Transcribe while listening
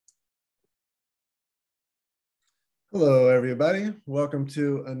Hello, everybody. Welcome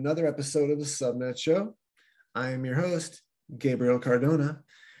to another episode of the Subnet Show. I am your host, Gabriel Cardona.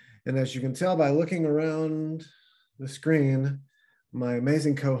 And as you can tell by looking around the screen, my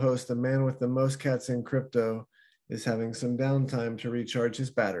amazing co-host, the man with the most cats in crypto, is having some downtime to recharge his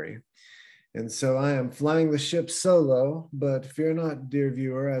battery. And so I am flying the ship solo, but fear not, dear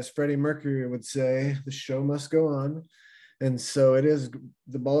viewer, as Freddie Mercury would say, the show must go on. And so it is,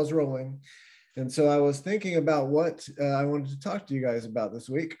 the ball is rolling. And so I was thinking about what I wanted to talk to you guys about this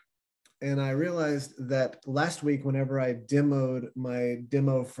week. And I realized that last week, whenever I demoed my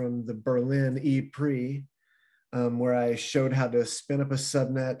demo from the Berlin ePre, where I showed how to spin up a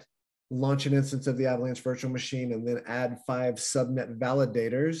subnet, launch an instance of the Avalanche virtual machine, and then add 5 subnet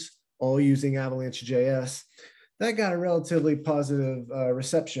validators, all using Avalanche JS, that got a relatively positive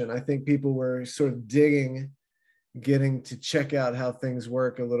reception. I think people were sort of digging getting to check out how things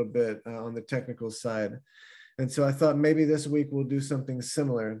work a little bit on the technical side. And so I thought maybe this week we'll do something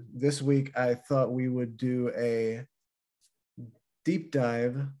similar. This week, I thought we would do a deep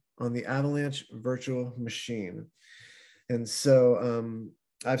dive on the Avalanche virtual machine. And so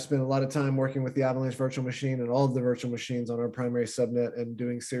I've spent a lot of time working with the Avalanche virtual machine and all of the virtual machines on our primary subnet and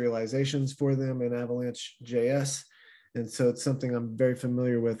doing serializations for them in Avalanche JS. And so it's something I'm very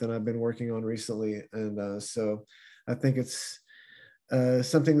familiar with and I've been working on recently. And so I think it's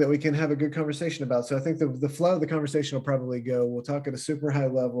something that we can have a good conversation about. So I think the flow of the conversation will probably go, we'll talk at a super high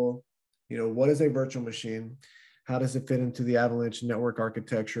level, what is a virtual machine? How does it fit into the Avalanche network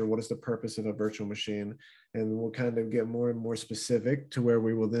architecture? What is the purpose of a virtual machine? And we'll kind of get more and more specific to where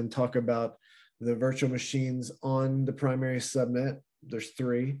we will then talk about the virtual machines on the primary subnet. There's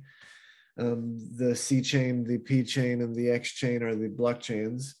 3. The C chain, the P chain, and the X chain are the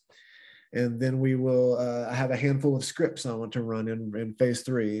blockchains. And then we will have a handful of scripts I want to run in phase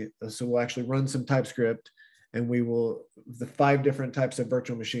 3. So we'll actually run some TypeScript, and we will, the 5 different types of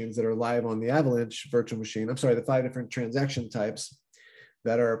virtual machines that are live on the Avalanche virtual machine, the 5 different transaction types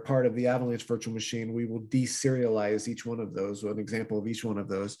that are part of the Avalanche virtual machine, we will deserialize each one of those, an example of each one of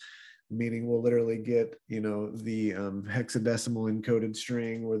those, meaning we'll literally get, the hexadecimal encoded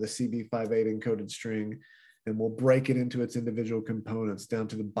string or the CB58 encoded string, and we'll break it into its individual components down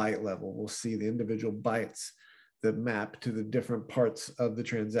to the byte level. We'll see the individual bytes that map to the different parts of the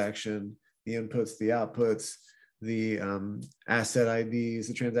transaction, the inputs, the outputs, the asset IDs,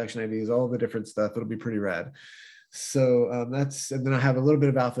 the transaction IDs, all the different stuff. It'll be pretty rad. So and then I have a little bit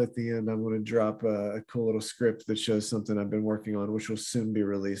of alpha at the end. I'm going to drop a cool little script that shows something I've been working on, which will soon be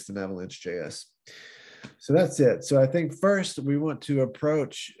released in Avalanche JS. So that's it. So I think first we want to talk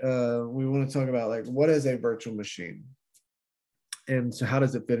about what is a virtual machine? And so how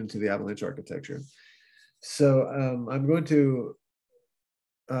does it fit into the Avalanche architecture? So I'm going to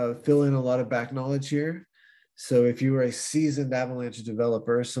fill in a lot of back knowledge here. So if you are a seasoned Avalanche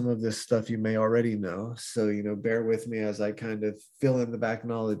developer, some of this stuff you may already know. So, bear with me as I kind of fill in the back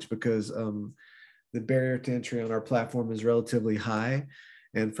knowledge because the barrier to entry on our platform is relatively high.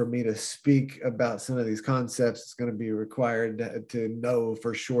 And for me to speak about some of these concepts, it's going to be required to know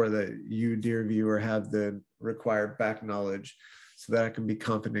for sure that you, dear viewer, have the required back knowledge so that I can be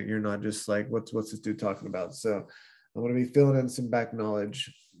confident you're not just like, what's this dude talking about? So I'm going to be filling in some back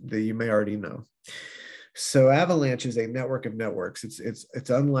knowledge that you may already know. So Avalanche is a network of networks. It's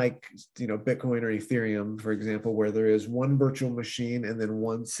unlike Bitcoin or Ethereum, for example, where there is one virtual machine and then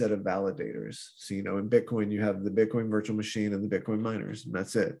one set of validators. So in Bitcoin you have the Bitcoin virtual machine and the Bitcoin miners, and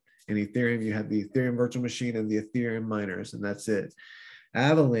that's it. In Ethereum you have the Ethereum virtual machine and the Ethereum miners, and that's it.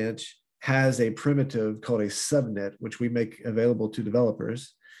 Avalanche has a primitive called a subnet, which we make available to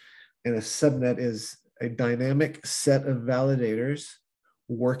developers, and a subnet is a dynamic set of validators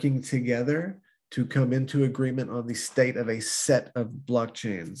working together to come into agreement on the state of a set of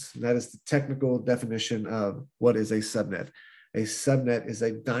blockchains. That is the technical definition of what is a subnet. A subnet is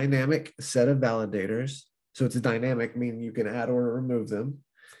a dynamic set of validators. So it's a dynamic, meaning you can add or remove them.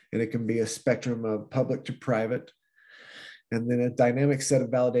 And it can be a spectrum of public to private. And then a dynamic set of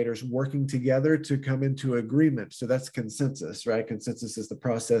validators working together to come into agreement. So that's consensus, right? Consensus is the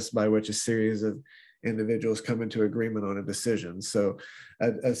process by which a series of individuals come into agreement on a decision. So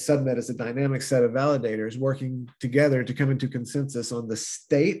a subnet is a dynamic set of validators working together to come into consensus on the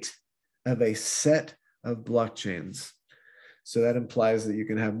state of a set of blockchains. So that implies that you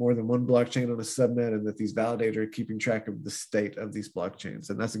can have more than one blockchain on a subnet and that these validators are keeping track of the state of these blockchains.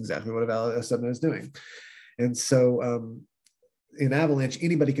 And that's exactly what a subnet is doing. And so in Avalanche,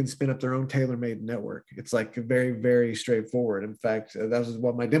 anybody can spin up their own tailor-made network. It's like very, very straightforward. In fact, that was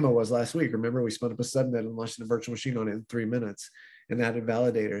what my demo was last week. Remember, we spun up a subnet and launched a virtual machine on it in 3 minutes and added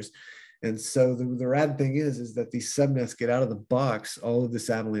validators. And so the rad thing is that these subnets get out of the box all of this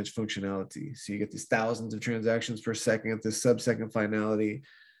avalanche functionality. So you get these thousands of transactions per second, this sub-second finality.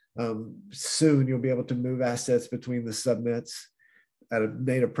 Soon you'll be able to move assets between the subnets at a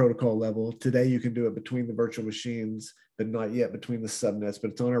native protocol level. Today you can do it between the virtual machines, but not yet between the subnets,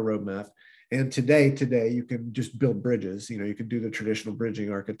 but it's on our roadmap. And today you can just build bridges. You can do the traditional bridging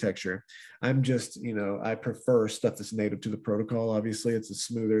architecture. I'm just, I prefer stuff that's native to the protocol. Obviously, it's a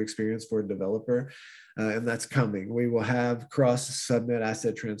smoother experience for a developer, and that's coming. We will have cross subnet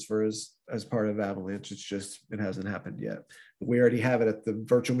asset transfers as part of Avalanche. It hasn't happened yet. But we already have it at the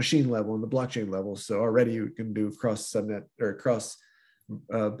virtual machine level and the blockchain level. So already you can do cross subnet or cross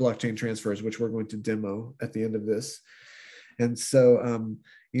blockchain transfers, which we're going to demo at the end of this. And so,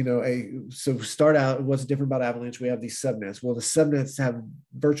 so start out, what's different about Avalanche? We have these subnets. Well, the subnets have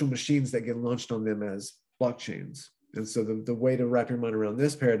virtual machines that get launched on them as blockchains. And so the way to wrap your mind around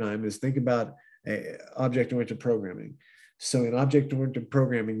this paradigm is think about object-oriented programming. So in object-oriented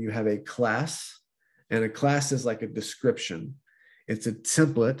programming, you have a class, and a class is like a description. It's a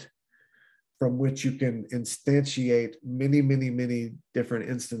template from which you can instantiate many, many, many different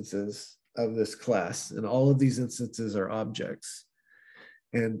instances of this class. And all of these instances are objects.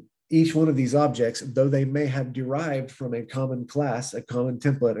 And each one of these objects, though they may have derived from a common class, a common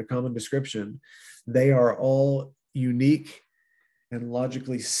template, a common description, they are all unique and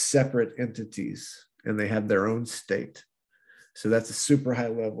logically separate entities, and they have their own state. So that's a super high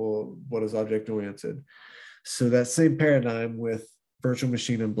level, what is object-oriented. So that same paradigm with virtual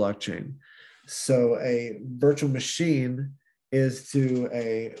machine and blockchain. So a virtual machine is to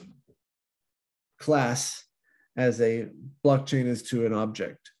a class as a blockchain is to an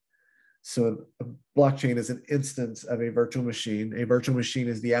object. So a blockchain is an instance of a virtual machine. A virtual machine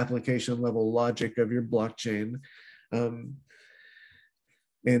is the application level logic of your blockchain.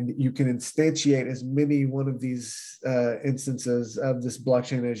 And you can instantiate as many one of these instances of this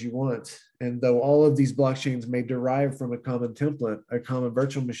blockchain as you want. And though all of these blockchains may derive from a common template, a common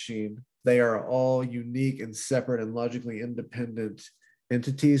virtual machine, they are all unique and separate and logically independent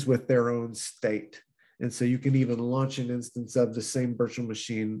entities with their own state. And so you can even launch an instance of the same virtual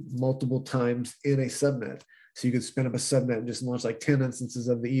machine multiple times in a subnet. So you could spin up a subnet and just launch like 10 instances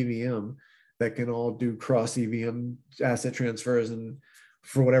of the EVM that can all do cross EVM asset transfers. And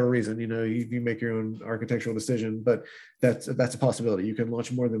for whatever reason, you make your own architectural decision, but that's a possibility. You can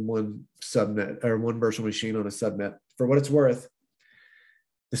launch more than one subnet or one virtual machine on a subnet. For what it's worth,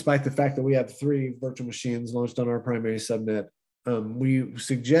 despite the fact that we have 3 virtual machines launched on our primary subnet, we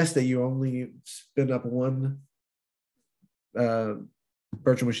suggest that you only spin up one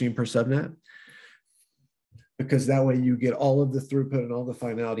virtual machine per subnet, because that way you get all of the throughput and all the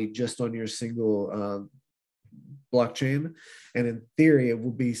finality just on your single blockchain. And in theory, it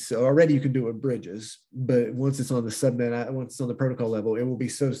will be so already you can do it with bridges, but once it's on the subnet, once it's on the protocol level, it will be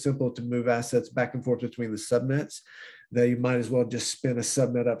so simple to move assets back and forth between the subnets that you might as well just spin a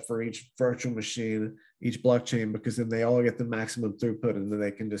subnet up for each virtual machine, each blockchain, because then they all get the maximum throughput, and then they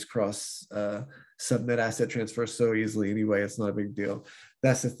can just cross subnet asset transfer so easily anyway. It's not a big deal.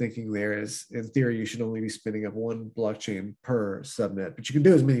 That's the thinking there. Is in theory, you should only be spinning up one blockchain per subnet, but you can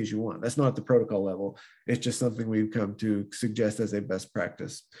do as many as you want. That's not at the protocol level. It's just something we've come to suggest as a best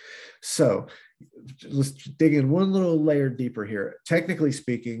practice. So let's dig in one little layer deeper here. Technically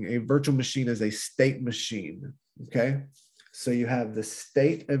speaking, a virtual machine is a state machine. Okay. So you have the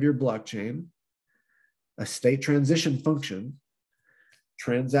state of your blockchain, a state transition function,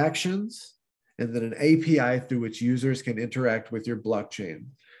 transactions, and then an API through which users can interact with your blockchain.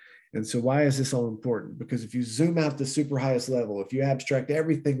 And so why is this all important? Because if you zoom out the super highest level, if you abstract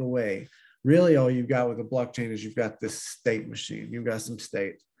everything away, really all you've got with a blockchain is you've got this state machine. You've got some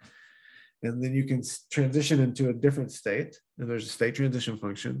state. And then you can transition into a different state, and there's a state transition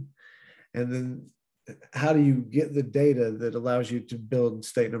function. And then how do you get the data that allows you to build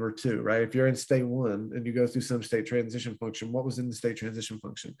state number 2, right? If you're in state 1 and you go through some state transition function, what was in the state transition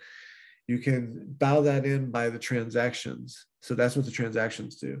function? You can bow that in by the transactions. So that's what the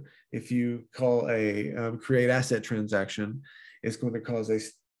transactions do. If you call a create asset transaction, it's going to cause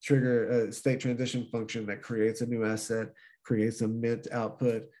trigger a state transition function that creates a new asset, creates a mint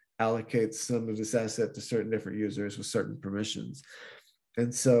output, allocates some of this asset to certain different users with certain permissions.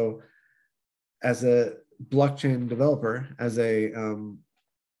 And so as a blockchain developer, as a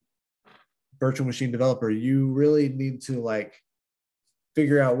virtual machine developer, you really need to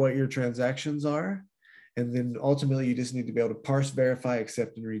figure out what your transactions are. And then ultimately you just need to be able to parse, verify,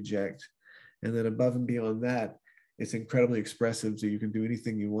 accept, and reject. And then above and beyond that it's incredibly expressive. So you can do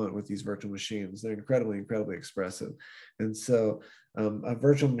anything you want with these virtual machines. They're incredibly, incredibly expressive. And so a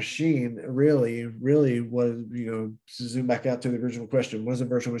virtual machine really was, to zoom back out to the original question, what is a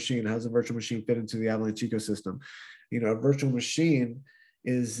virtual machine? How does a virtual machine fit into the Avalanche ecosystem? A virtual machine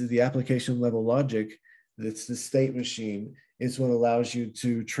is the application level logic. That's the state machine. It's what allows you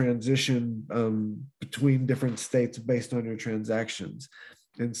to transition between different states based on your transactions.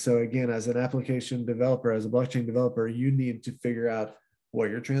 And so again, as an application developer, as a blockchain developer, you need to figure out what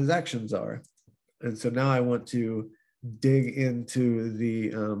your transactions are. And so now I want to dig into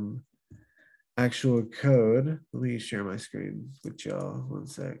the actual code. Let me share my screen with y'all 1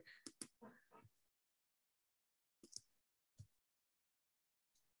 sec.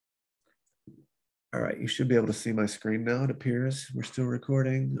 All right, you should be able to see my screen now, it appears. We're still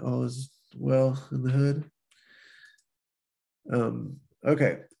recording, all is well in the hood.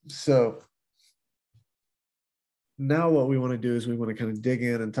 Okay, so now what we want to do is we want to kind of dig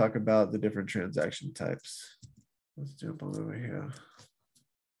in and talk about the different transaction types. Let's jump on over here.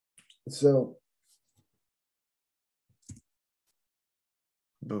 So,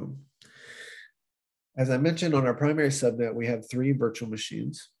 boom. As I mentioned, on our primary subnet, we have 3 virtual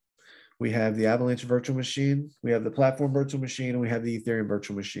machines. We have the Avalanche virtual machine, we have the platform virtual machine, and we have the Ethereum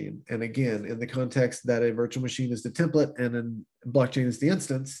virtual machine. And again, in the context that a virtual machine is the template and a blockchain is the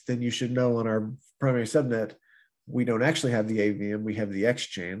instance, then you should know on our primary subnet, we don't actually have the AVM, we have the X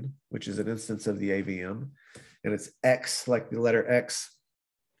chain, which is an instance of the AVM. And it's X, like the letter X.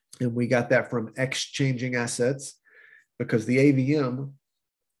 And we got that from exchanging assets, because the AVM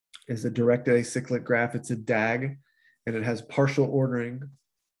is a directed acyclic graph. It's a DAG, and it has partial ordering.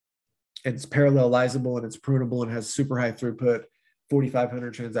 And it's parallelizable, and it's prunable, and has super high throughput,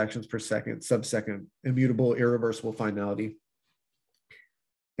 4,500 transactions per second, sub-second, immutable, irreversible finality.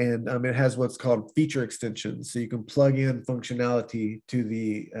 And it has what's called feature extensions. So you can plug in functionality to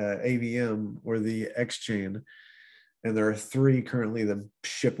the AVM or the X chain. And there are 3 currently that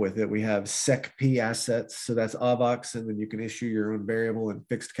ship with it. We have SecP assets. So that's AVAX, and then you can issue your own variable and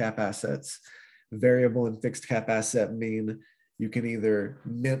fixed cap assets. Variable and fixed cap asset mean you can either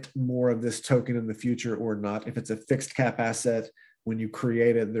mint more of this token in the future or not. If it's a fixed cap asset, when you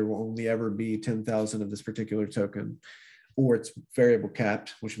create it, there will only ever be 10,000 of this particular token. Or it's variable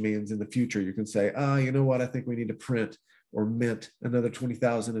capped, which means in the future you can say, you know what, I think we need to print or mint another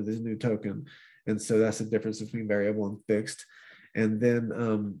 20,000 of this new token. And so that's the difference between variable and fixed. And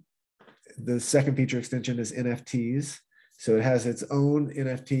then the second feature extension is NFTs. So it has its own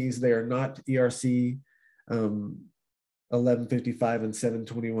NFTs. They are not ERC 1155 and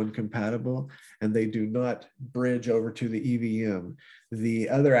 721 compatible, and they do not bridge over to the EVM. The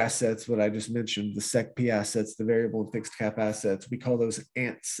other assets, what I just mentioned, the SecP assets, the variable and fixed cap assets, we call those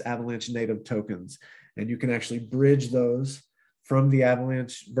ANTs, Avalanche native tokens. And you can actually bridge those from the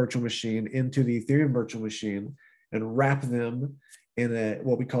Avalanche virtual machine into the Ethereum virtual machine and wrap them in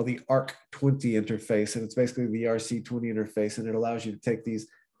what we call the ARC20 interface. And it's basically the ERC20 interface, and it allows you to take these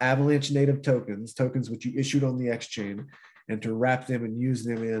Avalanche native tokens which you issued on the X chain, and to wrap them and use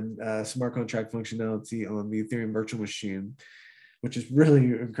them in smart contract functionality on the Ethereum virtual machine, which is really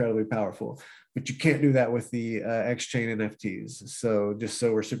incredibly powerful. But you can't do that with the X chain NFTs. So just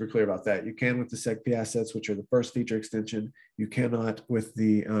so we're super clear about that, you can with the SecP assets, which are the first feature extension. You cannot with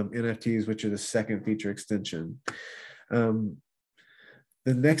the NFTs, which are the second feature extension. The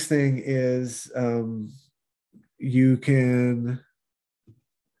next thing is you can,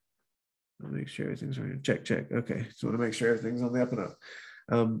 I'll make sure everything's right. Check. Okay, just want to make sure everything's on the up and up.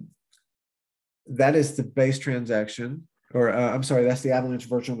 That is the base transaction, or I'm sorry, that's the Avalanche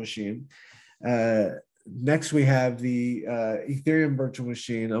virtual machine. Next, we have the Ethereum virtual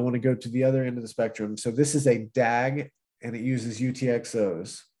machine. I want to go to the other end of the spectrum. So this is a DAG, and it uses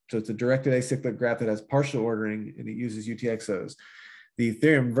UTXOs. So it's a directed acyclic graph that has partial ordering, and it uses UTXOs. The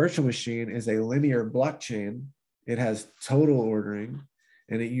Ethereum virtual machine is a linear blockchain. It has total ordering,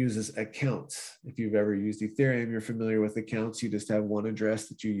 and it uses accounts. If you've ever used Ethereum, you're familiar with accounts. You just have one address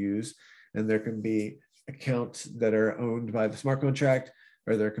that you use, and there can be accounts that are owned by the smart contract,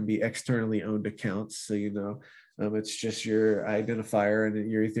 or there can be externally owned accounts. So, it's just your identifier and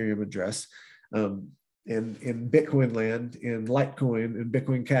your Ethereum address. In Bitcoin land, in Litecoin, in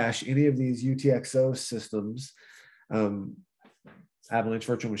Bitcoin Cash, any of these UTXO systems, Avalanche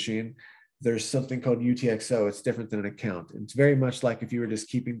virtual machine, there's something called UTXO. It's different than an account. It's very much like if you were just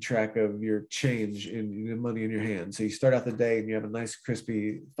keeping track of your change in the money in your hand. So you start out the day and you have a nice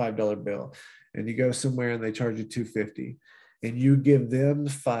crispy $5 bill, and you go somewhere and they charge you $2.50, and you give them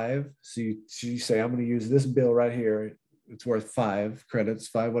 5. So you say, I'm going to use this bill right here. It's worth 5 credits,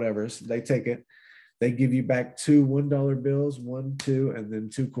 5 whatever. So they take it. They give you back two $1 bills, 1, 2, and then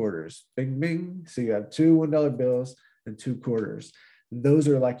 2 quarters. Bing, bing. So you have two $1 bills and 2 quarters. Those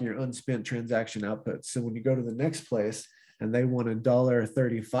are like your unspent transaction outputs. So when you go to the next place and they want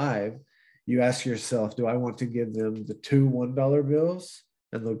 $1.35, you ask yourself, do I want to give them the two $1 bills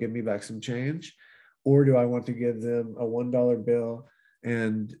and they'll give me back some change? Or do I want to give them a $1 bill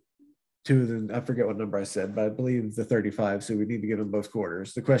and two of them, I forget what number I said, but I believe the 35. So we need to give them both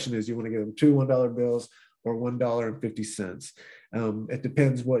quarters. The question is, you want to give them two $1 bills or $1.50? It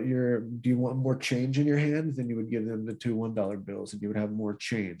depends what do you want more change in your hand? Then you would give them the two $1 bills and you would have more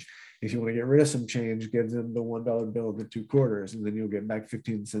change. If you want to get rid of some change, give them the $1 bill and the 2 quarters, and then you'll get back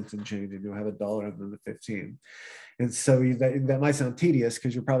 15 cents in change and you'll have $1 and then the 15. And so that might sound tedious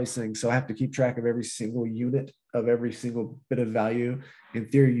because you're probably saying, so I have to keep track of every single unit of every single bit of value. In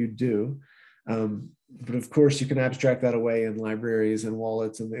theory, you do. But of course, you can abstract that away in libraries and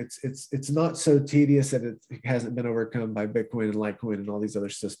wallets, and it's not so tedious that it hasn't been overcome by Bitcoin and Litecoin and all these other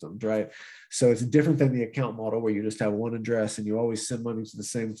systems, right? So it's different than the account model where you just have one address and you always send money to the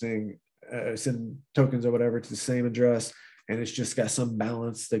same thing, send tokens or whatever to the same address, and it's just got some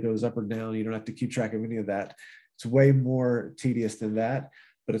balance that goes up or down. You don't have to keep track of any of that. It's way more tedious than that,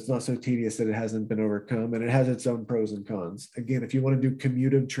 but it's not so tedious that it hasn't been overcome, and it has its own pros and cons. Again, if you want to do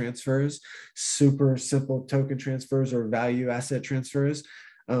commutative transfers, super simple token transfers or value asset transfers,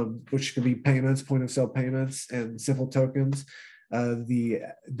 which can be payments, point of sale payments, and simple tokens,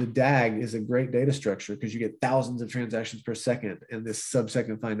 the DAG is a great data structure because you get thousands of transactions per second and this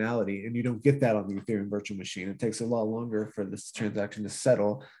sub-second finality, and you don't get that on the Ethereum virtual machine. It takes a lot longer for this transaction to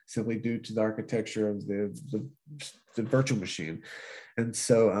settle simply due to the architecture of the virtual machine. And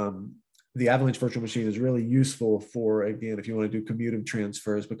so the Avalanche virtual machine is really useful for, again, if you want to do commutative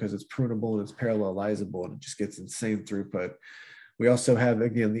transfers because it's prunable and it's parallelizable and it just gets insane throughput. We also have,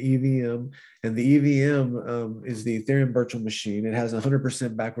 again, the EVM, and the EVM is the Ethereum virtual machine. It has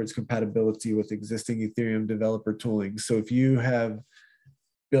 100% backwards compatibility with existing Ethereum developer tooling. So if you have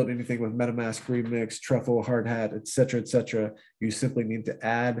built anything with MetaMask, Remix, Truffle, Hardhat, et cetera, you simply need to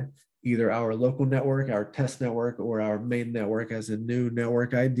add either our local network, our test network, or our main network as a new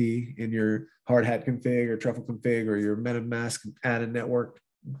network ID in your Hardhat config or Truffle config or your MetaMask add a network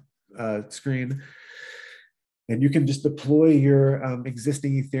screen. And you can just deploy your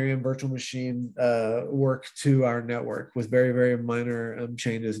existing Ethereum virtual machine work to our network with very, very minor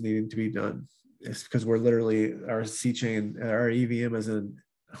changes needing to be done. It's because we're literally, our C chain, our EVM is in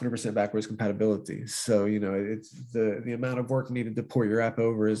 100% backwards compatibility. So, you know, it's the amount of work needed to port your app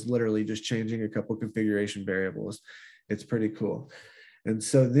over is literally just changing a couple configuration variables. It's pretty cool. And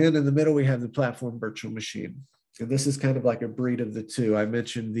so then in the middle, we have the platform virtual machine. And this is kind of like a breed of the two. I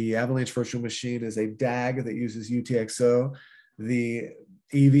mentioned the Avalanche virtual machine is a DAG that uses UTXO. The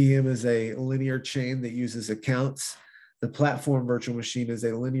EVM is a linear chain that uses accounts. The platform virtual machine is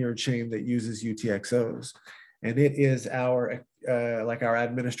a linear chain that uses UTXOs. And it is our like our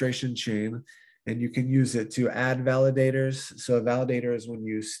administration chain, and you can use it to add validators. So a validator is when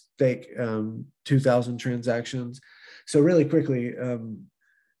you stake 2,000 transactions. So really quickly,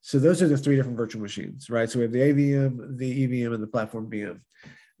 so those are the three different virtual machines, right? So we have the AVM, the EVM, and the platform VM.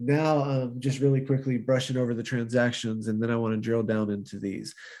 Now, just really quickly brushing over the transactions, and then I want to drill down into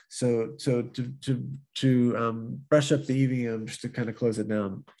these. So to brush up the EVM, just to kind of close it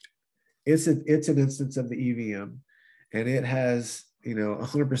down, it's an instance of the EVM, and it has, you know,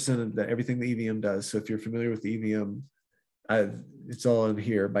 100% of everything the EVM does. So if you're familiar with the EVM, it's all in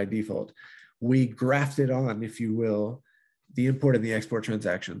here by default. We grafted on, if you will, the import and the export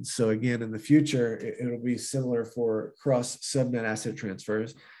transactions. So again, in the future, it'll be similar for cross subnet asset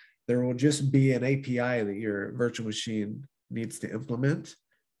transfers. There will just be an API that your virtual machine needs to implement.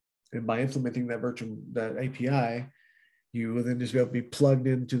 And by implementing that API, you will then just be able to be plugged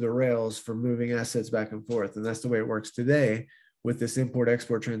into the rails for moving assets back and forth. And that's the way it works today with this import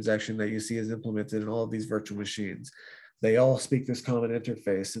export transaction that you see is implemented in all of these virtual machines. They all speak this common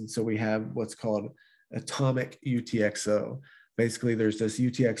interface. And so we have what's called atomic UTXO. Basically, there's this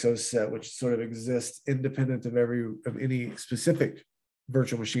UTXO set which sort of exists independent of any specific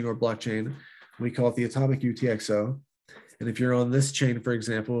virtual machine or blockchain. We call it the atomic UTXO. And if you're on this chain, for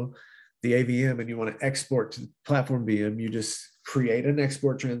example, the AVM, and you want to export to the platform VM, you just create an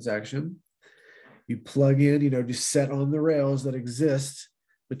export transaction. You plug in, just set on the rails that exist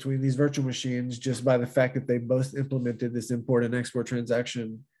between these virtual machines just by the fact that they both implemented this import and export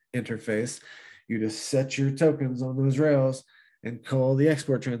transaction interface. You just set your tokens on those rails and call the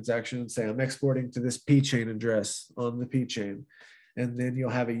export transaction and say, I'm exporting to this P chain address on the P chain. And then you'll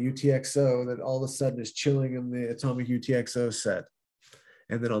have a UTXO that all of a sudden is chilling in the atomic UTXO set.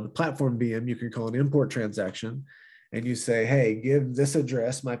 And then on the platform VM, you can call an import transaction and you say, hey, give this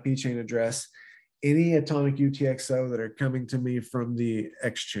address, my P chain address, any atomic UTXO that are coming to me from the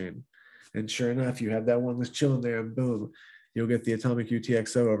X chain. And sure enough, you have that one that's chilling there, and boom, you'll get the atomic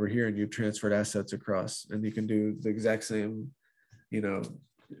UTXO over here, and you've transferred assets across. And you can do the exact same,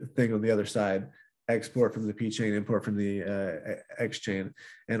 thing on the other side. Export from the P chain, import from the X chain,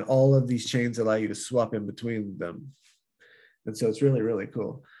 and all of these chains allow you to swap in between them. And so it's really, really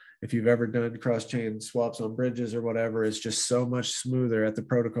cool. If you've ever done cross-chain swaps on bridges or whatever, it's just so much smoother at the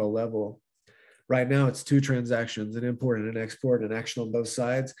protocol level. Right now, it's 2 transactions, an import and an export, and action on both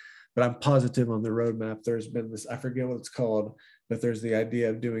sides. But I'm positive on the roadmap, there's been this, I forget what it's called, but there's the idea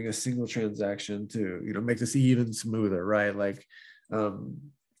of doing a single transaction to, make this even smoother, right? Like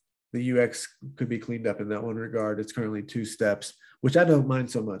the UX could be cleaned up in that one regard. It's currently 2 steps, which I don't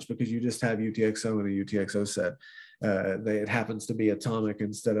mind so much because you just have UTXO and a UTXO set. It happens to be atomic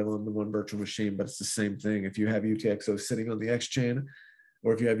instead of on the one virtual machine, but it's the same thing. If you have UTXO sitting on the X chain,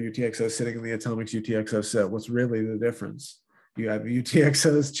 or if you have UTXO sitting in the atomics UTXO set, what's really the difference? You have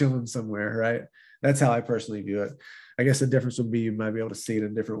UTXOs chilling somewhere, right? That's how I personally view it. I guess the difference would be you might be able to see it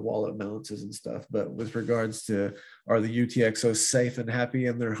in different wallet balances and stuff. But with regards to, are the UTXOs safe and happy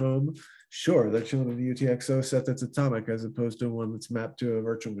in their home? Sure, they're chilling in the UTXO set that's atomic as opposed to one that's mapped to a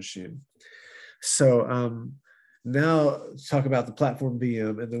virtual machine. So now talk about the platform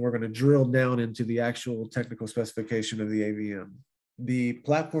VM, and then we're going to drill down into the actual technical specification of the AVM. The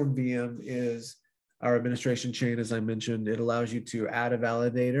platform VM is our administration chain, as I mentioned. It allows you to add a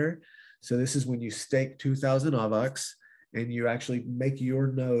validator. So this is when you stake 2,000 AVAX and you actually make your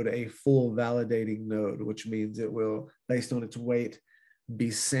node a full validating node, which means it will, based on its weight,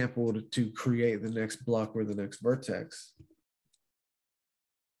 be sampled to create the next block or the next vertex.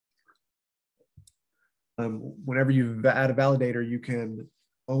 Whenever you add a validator, you can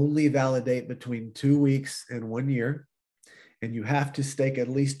only validate between 2 weeks and 1 year. And you have to stake at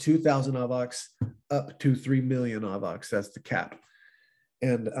least 2,000 AVAX up to 3 million AVAX. That's the cap.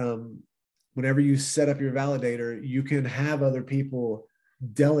 And whenever you set up your validator, you can have other people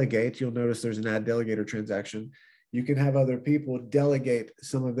delegate. You'll notice there's an add delegator transaction. You can have other people delegate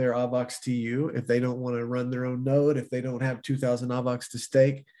some of their AVAX to you. If they don't want to run their own node, if they don't have 2,000 AVAX to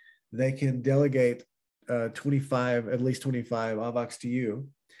stake, they can delegate at least 25 AVAX to you.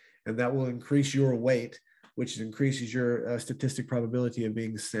 And that will increase your weight, which increases your statistic probability of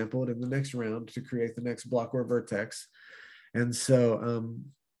being sampled in the next round to create the next block or vertex. And so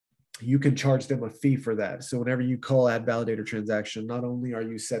you can charge them a fee for that. So whenever you call add validator transaction, not only are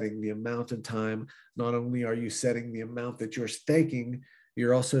you setting the amount of time, not only are you setting the amount that you're staking,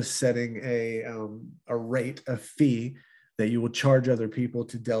 you're also setting a rate, a fee that you will charge other people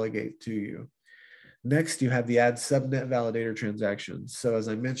to delegate to you. Next, you have the add subnet validator transaction. So as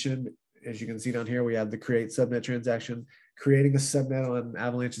I mentioned, as you can see down here, we have the create subnet transaction. Creating a subnet on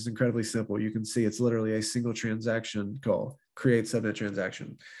Avalanche is incredibly simple. You can see it's literally a single transaction call, create subnet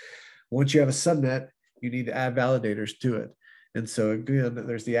transaction. Once you have a subnet, you need to add validators to it. And so again,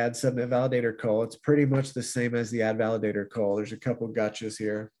 there's the add subnet validator call. It's pretty much the same as the add validator call. There's a couple of gotchas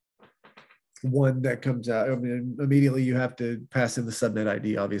here. One that comes out, immediately you have to pass in the subnet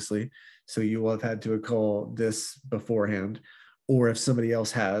ID, obviously. So you will have had to call this beforehand. Or if somebody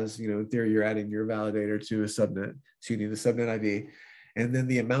else has, in theory, you're adding your validator to a subnet. So you need the subnet ID. And then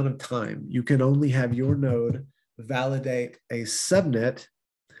the amount of time. You can only have your node validate a subnet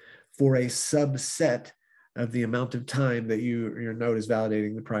for a subset of the amount of time that your node is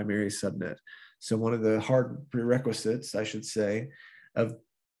validating the primary subnet. So one of the hard prerequisites, I should say, of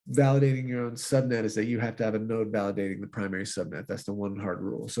validating your own subnet is that you have to have a node validating the primary subnet. That's the one hard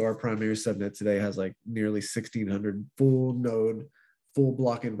rule. So our primary subnet today has like nearly 1,600 full node, full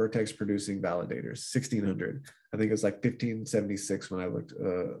block and vertex producing validators. 1,600. I think it was like 1,576 when I looked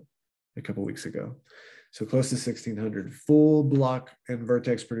a couple of weeks ago. So close to 1,600 full block and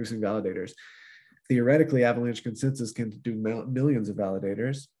vertex producing validators. Theoretically, Avalanche Consensus can do millions of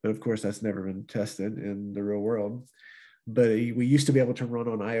validators, but of course that's never been tested in the real world. But we used to be able to run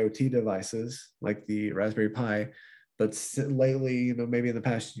on IoT devices like the Raspberry Pi, but lately, maybe in the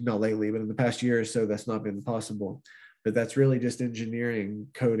past, not lately, but in the past year or so, that's not been possible. But that's really just engineering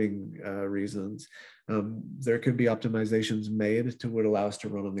coding reasons. There could be optimizations made to would allow us to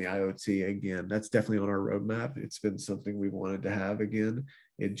run on the IoT again. That's definitely on our roadmap. It's been something we wanted to have again.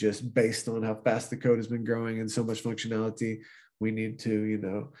 It just based on how fast the code has been growing and so much functionality, we need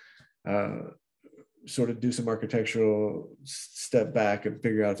to, sort of do some architectural step back and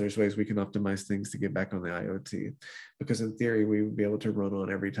figure out if there's ways we can optimize things to get back on the IoT. Because in theory, we would be able to run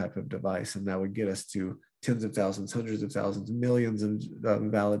on every type of device, and that would get us to tens of thousands, hundreds of thousands, millions of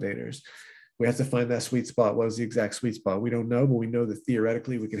validators. We have to find that sweet spot. What is the exact sweet spot? We don't know, but we know that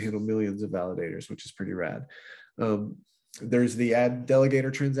theoretically we can handle millions of validators, which is pretty rad. There's the add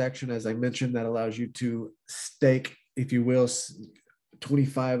delegator transaction, as I mentioned, that allows you to stake, if you will,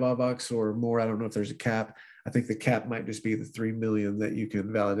 25 AVAX or more. I don't know if there's a cap. I think the cap might just be the 3 million that you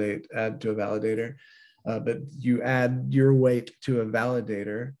can add to a validator. But you add your weight to a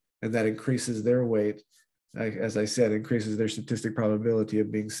validator, and that increases their weight. As I said, increases their statistic probability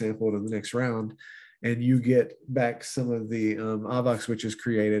of being sampled in the next round. And you get back some of the AVAX which is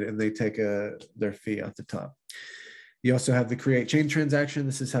created, and they take their fee off the top. You also have the create chain transaction.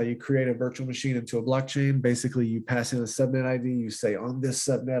 This is how you create a virtual machine into a blockchain. Basically, you pass in a subnet ID. You say, on this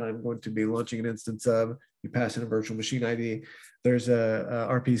subnet, I'm going to be launching an instance of. You pass in a virtual machine ID. There's a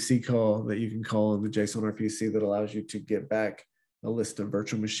RPC call that you can call in the JSON RPC that allows you to get back a list of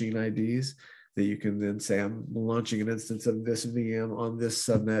virtual machine IDs that you can then say, I'm launching an instance of this VM on this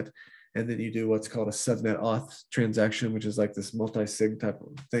subnet. And then you do what's called a subnet auth transaction, which is like this multi-sig type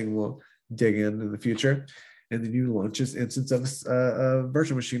of thing we'll dig in the future. And then you launch this instance of a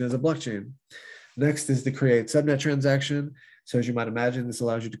virtual machine as a blockchain. Next is the create subnet transaction. So as you might imagine, this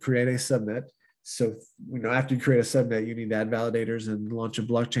allows you to create a subnet. So after you create a subnet, you need to add validators and launch a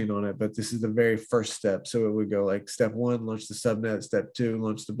blockchain on it. But this is the very first step. So it would go like step 1, launch the subnet. Step 2,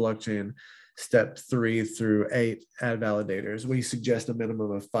 launch the blockchain. Step 3 through 8, add validators. We suggest a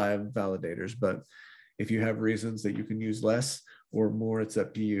minimum of 5 validators, but if you have reasons that you can use less or more, it's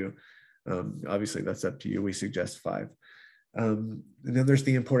up to you. Obviously, that's up to you. We suggest 5. And then there's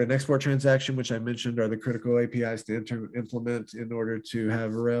the import and export transaction, which I mentioned are the critical APIs to implement in order to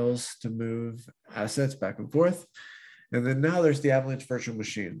have Rails to move assets back and forth. And then now there's the Avalanche virtual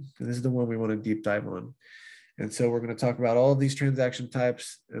machine. And this is the one we want to deep dive on. And so we're going to talk about all of these transaction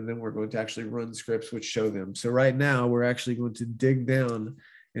types, and then we're going to actually run scripts which show them. So right now, we're actually going to dig down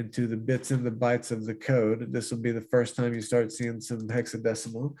into the bits and the bytes of the code. This will be the first time you start seeing some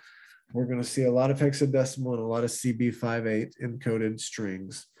hexadecimal. We're going to see a lot of hexadecimal and a lot of CB58 encoded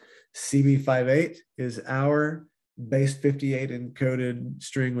strings. CB58 is our base 58 encoded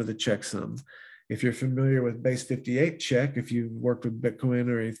string with a checksum. If you're familiar with base 58 check, if you've worked with Bitcoin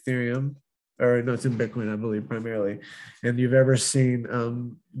or Ethereum, or no, it's in Bitcoin, I believe, primarily, and you've ever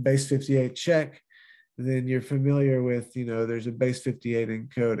seen base 58 check, then you're familiar with, there's a base 58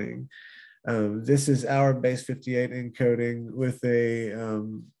 encoding. This is our base 58 encoding with a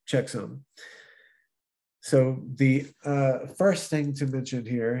checksum. So the first thing to mention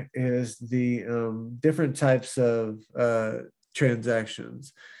here is the different types of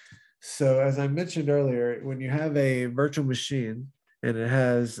transactions. So as I mentioned earlier, when you have a virtual machine and it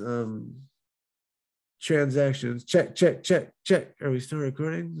has transactions, check. Are we still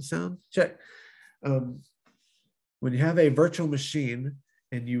recording the sound? Check. When you have a virtual machine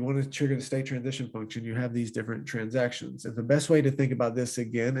and you want to trigger the state transition function, you have these different transactions. And the best way to think about this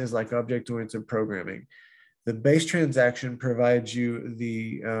again is like object-oriented programming. The base transaction provides you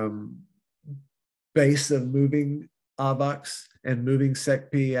the base of moving AVAX and moving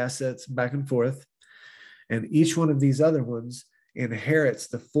SecP assets back and forth. And each one of these other ones inherits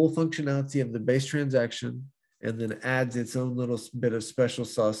the full functionality of the base transaction and then adds its own little bit of special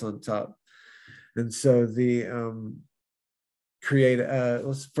sauce on top. And so the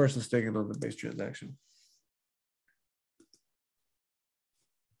let's dig in on the base transaction.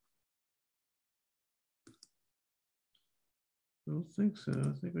 I don't think so.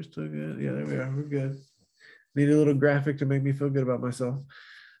 I think we're still good. Yeah, there we are. We're good. Need a little graphic to make me feel good about myself.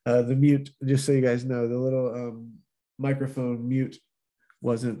 The mute, just so you guys know, the little microphone mute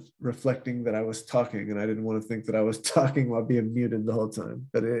wasn't reflecting that I was talking, and I didn't want to think that I was talking while being muted the whole time,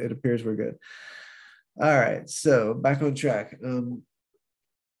 but it appears we're good. All right, so back on track. The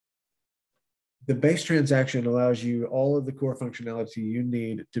base transaction allows you all of the core functionality you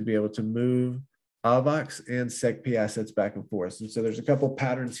need to be able to move AVAX and SecP assets back and forth. And so there's a couple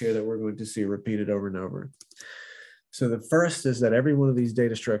patterns here that we're going to see repeated over and over. So the first is that every one of these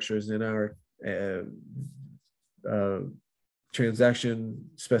data structures in our transaction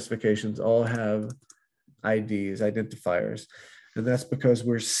specifications all have IDs, identifiers. And that's because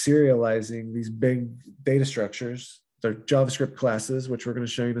we're serializing these big data structures. They're JavaScript classes, which we're going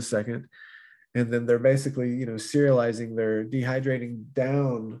to show you in a second. And then they're basically, serializing, they're dehydrating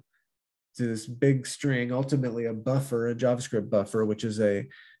down to this big string, ultimately a buffer, a JavaScript buffer, which is a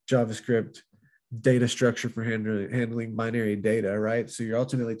JavaScript data structure for handling binary data, right? So you're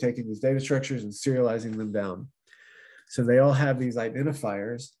ultimately taking these data structures and serializing them down. So they all have these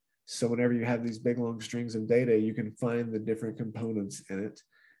identifiers. So whenever you have these big long strings of data, you can find the different components in it.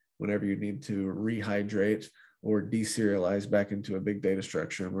 whenever you need to rehydrate or deserialize back into a big data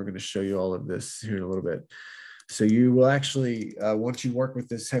structure. And we're going to show you all of this here in a little bit. So you will actually, once you work with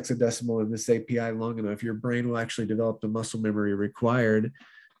this hexadecimal and this API long enough, your brain will actually develop the muscle memory required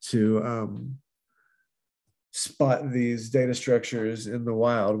to spot these data structures in the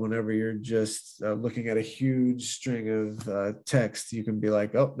wild. Whenever you're just looking at a huge string of text, you can be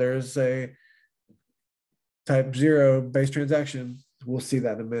like, oh, there's a type 0 base transaction. We'll see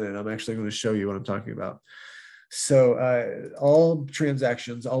that in a minute. I'm actually going to show you what I'm talking about. So all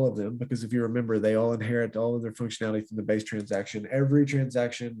transactions, all of them, because if you remember, they all inherit all of their functionality from the base transaction. Every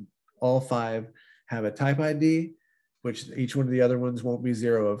transaction, all 5 have a type ID, which each one of the other ones won't be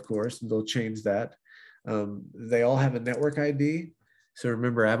 0, of course, and they'll change that. They all have a network ID. So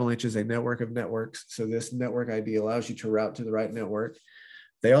remember, Avalanche is a network of networks. So this network ID allows you to route to the right network.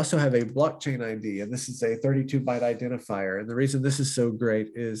 They also have a blockchain ID, and this is a 32-byte identifier. And the reason this is so great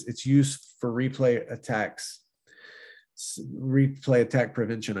is it's used for replay attack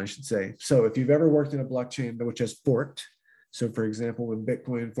prevention, I should say. So if you've ever worked in a blockchain which has forked, so for example, when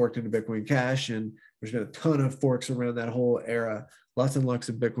Bitcoin forked into Bitcoin Cash, and there's been a ton of forks around that whole era, lots and lots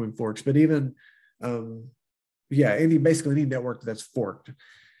of Bitcoin forks, but even, basically any network that's forked.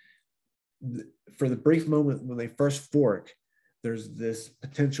 For the brief moment when they first fork, there's this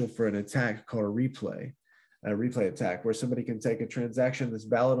potential for an attack called a replay attack, where somebody can take a transaction that's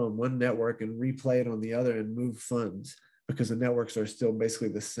valid on one network and replay it on the other and move funds, because the networks are still basically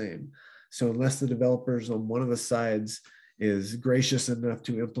the same. So unless the developers on one of the sides is gracious enough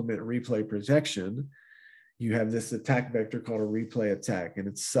to implement replay protection, you have this attack vector called a replay attack, and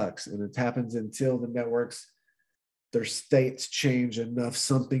it sucks. And it happens until the networks, their states change enough,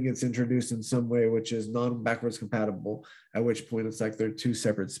 something gets introduced in some way which is non-backwards compatible, at which point it's like they're 2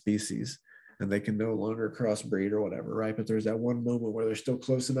 separate species and they can no longer crossbreed or whatever, right? But there's that one moment where they're still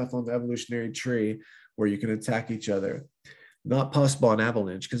close enough on the evolutionary tree where you can attack each other. Not possible on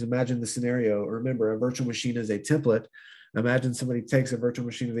Avalanche, because imagine the scenario. Remember, a virtual machine is a template. Imagine somebody takes a virtual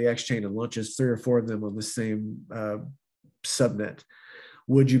machine to the X chain and launches 3 or 4 of them on the same subnet.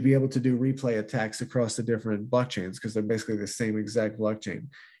 Would you be able to do replay attacks across the different blockchains, because they're basically the same exact blockchain?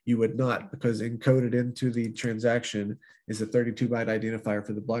 You would not, because encoded into the transaction is a 32-byte identifier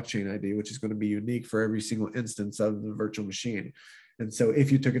for the blockchain ID, which is going to be unique for every single instance of the virtual machine. And so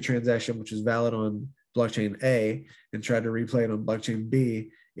if you took a transaction which is valid on blockchain A and tried to replay it on blockchain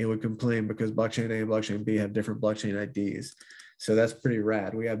B, it would complain because blockchain A and blockchain B have different blockchain IDs. So that's pretty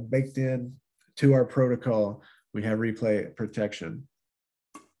rad. We have baked in to our protocol, we have replay protection.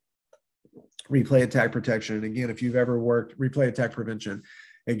 Replay attack protection. And again, if you've ever worked, replay attack prevention.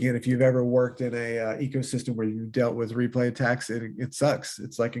 Again, if you've ever worked in a ecosystem where you dealt with replay attacks, it sucks.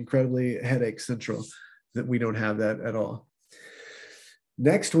 It's like incredibly headache central that we don't have that at all.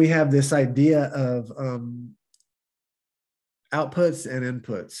 Next, we have this idea of outputs and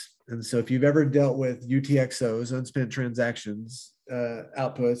inputs. And so if you've ever dealt with UTXOs, unspent transactions,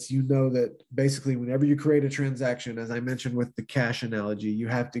 outputs, you know that basically whenever you create a transaction, as I mentioned with the cash analogy, you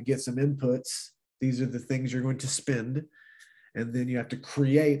have to get some inputs. These are the things you're going to spend. And then you have to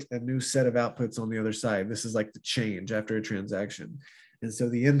create a new set of outputs on the other side. This is like the change after a transaction. And so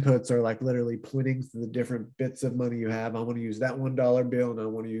the inputs are like literally pointing to the different bits of money you have. I want to use that $1 bill, and I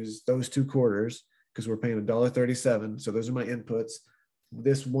want to use those 2 quarters because we're paying $1.37. So those are my inputs,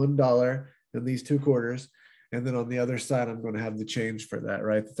 this $1 and these 2 quarters. And then on the other side, I'm going to have the change for that,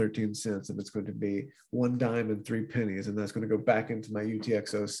 right? The 13 cents. And it's going to be 1 dime and 3 pennies. And that's going to go back into my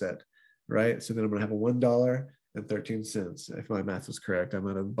UTXO set, right? So then I'm going to have a $1 and 13 cents. If my math was correct, I'm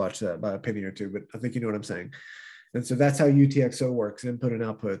going to botch that by a penny or 2, but I think you know what I'm saying. And so that's how UTXO works, input and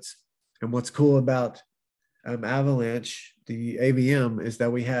outputs. And what's cool about Avalanche, the AVM, is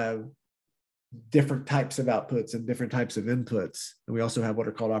that we have different types of outputs and different types of inputs. And we also have what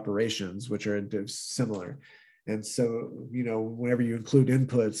are called operations, which are similar. And so, you know, whenever you include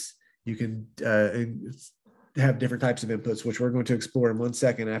inputs, you can have different types of inputs, which we're going to explore in 1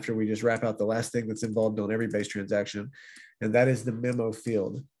 second after we just wrap out the last thing that's involved on every base transaction. And that is the memo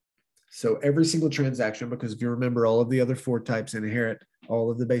field. So every single transaction, because if you remember, all of the other 4 types inherit all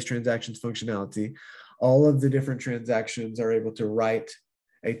of the base transactions functionality, all of the different transactions are able to write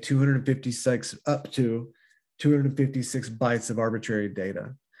a 256 up to 256 bytes of arbitrary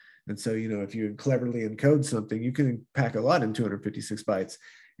data. And so, you know, if you cleverly encode something, you can pack a lot in 256 bytes.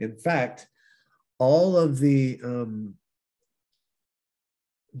 In fact, all of the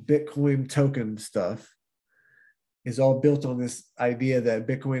Bitcoin token stuff is all built on this idea that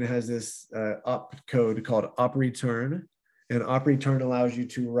Bitcoin has this op code called op return, and op return allows you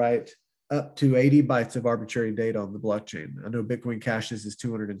to write up to 80 bytes of arbitrary data on the blockchain. I know Bitcoin Cash's is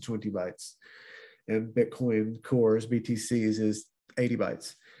 220 bytes, and Bitcoin Core's, BTC's, is 80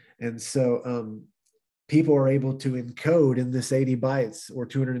 bytes. And so people are able to encode in this 80 bytes or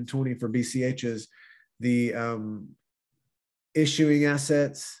 220 for BCHs, the issuing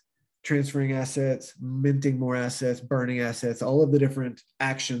assets, transferring assets, minting more assets, burning assets, all of the different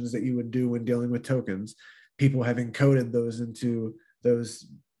actions that you would do when dealing with tokens. People have encoded those into those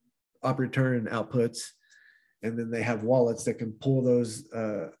op return outputs, and then they have wallets that can pull those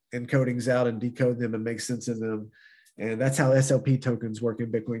encodings out and decode them and make sense of them. And that's how SLP tokens work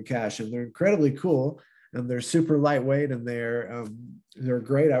in Bitcoin Cash, and they're incredibly cool, and they're super lightweight, and they're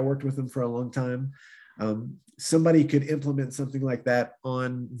great. I worked with them for a long time. Somebody could implement something like that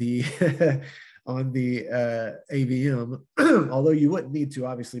on the on the AVM, although you wouldn't need to,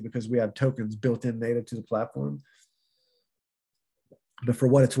 obviously, because we have tokens built in native to the platform. But for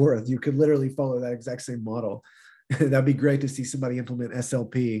what it's worth, you could literally follow that exact same model. That'd be great to see somebody implement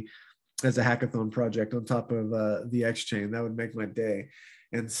SLP as a hackathon project on top of the X chain. That would make my day.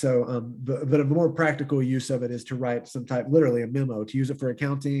 And so, but a more practical use of it is to write some type, literally a memo, to use it for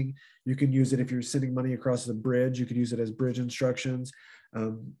accounting. You can use it if you're sending money across the bridge. You could use it as bridge instructions.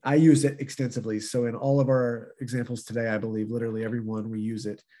 I use it extensively. So in all of our examples today, I believe literally every one we use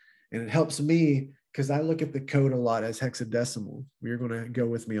it. And it helps me because I look at the code a lot as hexadecimal. You're going to go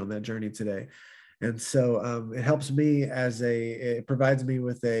with me on that journey today. And so it helps me it provides me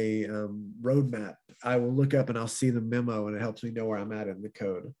with a roadmap. I will look up and I'll see the memo, and it helps me know where I'm at in the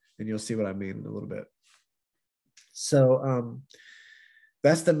code. And you'll see what I mean in a little bit. So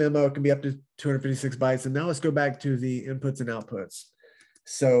that's the memo. It can be up to 256 bytes. And now let's go back to the inputs and outputs.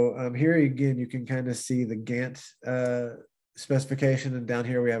 So here again, you can kind of see the Gantt specification, and down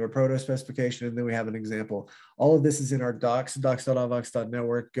here we have a proto specification, and then we have an example. All of this is in our docs,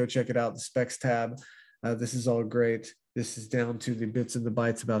 docs.avox.network. Go check it out, the specs tab. This is all great. This is down to the bits and the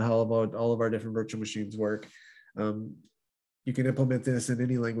bytes about how all of our different virtual machines work. You can implement this in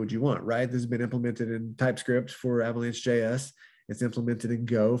any language you want, right? This has been implemented in TypeScript for Avalanche.js. It's implemented in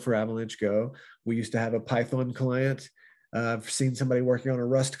Go for Avalanche Go. We used to have a Python client. I've seen somebody working on a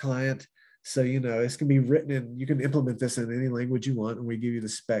Rust client. So, this can be written in, you can implement this in any language you want, and we give you the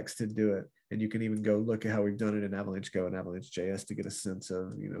specs to do it. And you can even go look at how we've done it in Avalanche Go and Avalanche.js to get a sense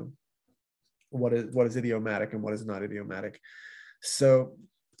of, what is idiomatic and what is not idiomatic. So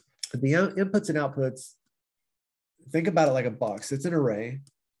the inputs and outputs, think about it like a box. It's an array.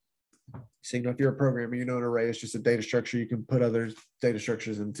 So, if you're a programmer, an array is just a data structure you can put other data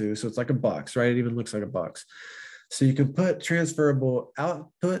structures into. So it's like a box, right? It even looks like a box. So you can put transferable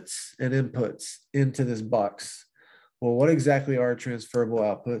outputs and inputs into this box. Well, what exactly are transferable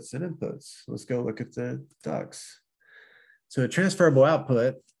outputs and inputs? Let's go look at the docs. So a transferable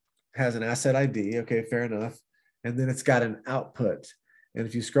output has an asset ID. Okay, fair enough. And then it's got an output. And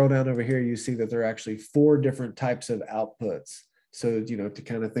if you scroll down over here, you see that there are actually 4 different types of outputs. So, to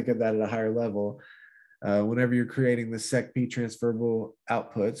kind of think of that at a higher level, whenever you're creating the SecP transferable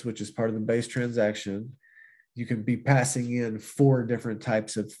outputs, which is part of the base transaction, you can be passing in 4 different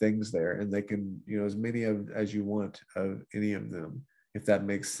types of things there, and they can, as many as you want of any of them, if that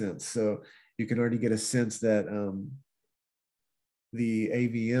makes sense. So you can already get a sense that the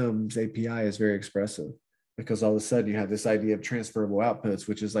AVM's API is very expressive, because all of a sudden you have this idea of transferable outputs,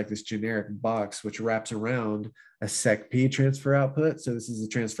 which is like this generic box which wraps around a SecP transfer output. So this is a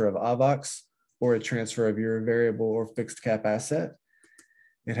transfer of AVAX or a transfer of your variable or fixed cap asset.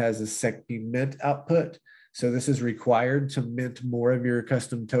 It has a SecP mint output. So this is required to mint more of your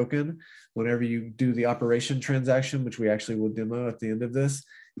custom token. Whenever you do the operation transaction, which we actually will demo at the end of this,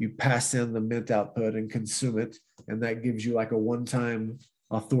 you pass in the mint output and consume it. And that gives you like a one-time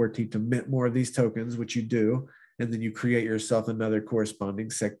authority to mint more of these tokens, which you do. And then you create yourself another corresponding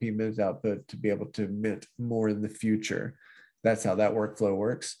SecP mint output to be able to mint more in the future. That's how that workflow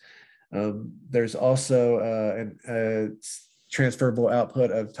works. There's also a transferable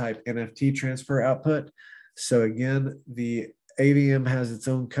output of type NFT transfer output. So again, the AVM has its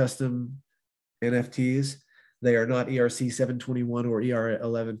own custom NFTs. They are not ERC 721 or ER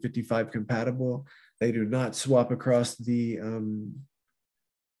 1155 compatible. They do not swap across the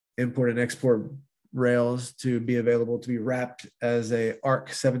import and export rails to be available to be wrapped as a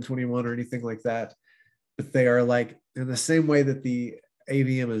ARC 721 or anything like that. But they are like, in the same way that the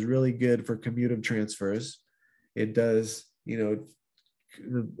AVM is really good for commutative transfers, it does,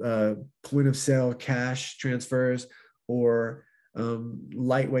 point of sale cash transfers or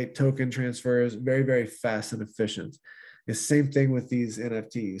lightweight token transfers, very, very fast and efficient. The same thing with these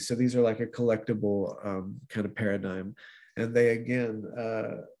NFTs. So these are like a collectible kind of paradigm. And they, again,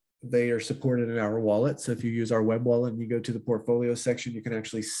 they are supported in our wallet. So if you use our web wallet and you go to the portfolio section, you can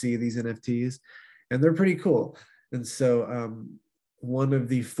actually see these NFTs, and they're pretty cool. And so one of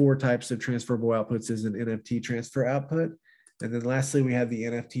the 4 types of transferable outputs is an NFT transfer output. And then lastly, we have the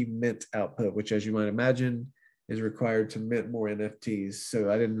NFT mint output, which, as you might imagine, is required to mint more NFTs.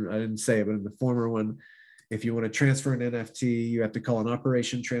 So I didn't say it, but in the former one, if you want to transfer an NFT, you have to call an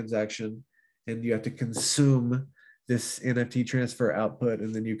operation transaction, and you have to consume this NFT transfer output,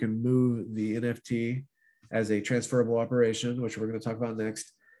 and then you can move the NFT as a transferable operation, which we're going to talk about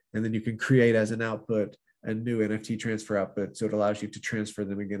next. And then you can create as an output a new NFT transfer output. So it allows you to transfer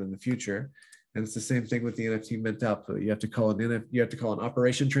them again in the future. And it's the same thing with the NFT mint output. You have to call an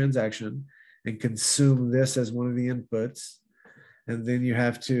operation transaction and consume this as one of the inputs. And then you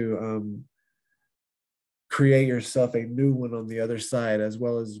have to create yourself a new one on the other side, as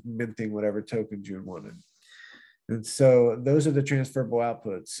well as minting whatever tokens you wanted. And so those are the transferable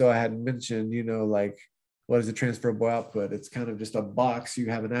outputs. So I had mentioned, like, what is a transferable output? It's kind of just a box. You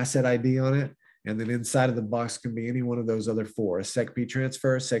have an asset ID on it, and then inside of the box can be any one of those other 4: a SecP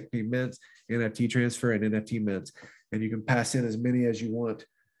transfer, SecP mint, NFT transfer, and NFT mint. And you can pass in as many as you want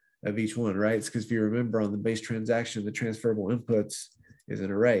of each one, right? It's because if you remember, on the base transaction, the transferable inputs is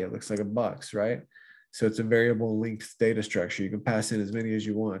an array. It looks like a box, right? So it's a variable length data structure. You can pass in as many as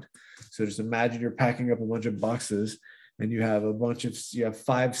you want. So just imagine you're packing up a bunch of boxes, and you have 5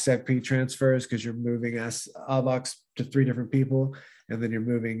 SecP transfers because you're moving AVAX to 3 different people, and then you're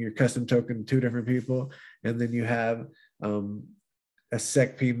moving your custom token to 2 different people, and then you have a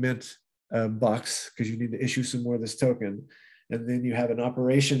SecP mint box because you need to issue some more of this token, and then you have an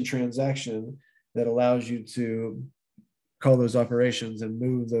operation transaction that allows you to call those operations and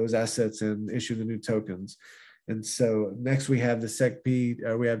move those assets and issue the new tokens. And so next we have the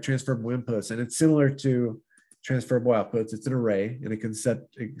SecP, we have transferable inputs, and it's similar to transferable outputs. It's an array, and it can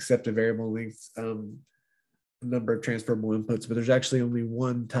accept a variable length number of transferable inputs, but there's actually only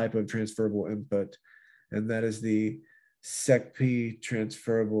one type of transferable input, and that is the SecP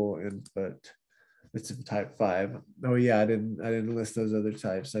transferable input. It's in type 5. Oh yeah, I didn't list those other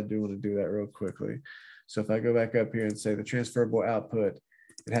types. I do want to do that real quickly. So if I go back up here and say the transferable output,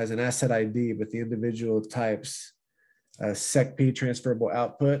 it has an asset ID, but the individual types, SecP transferable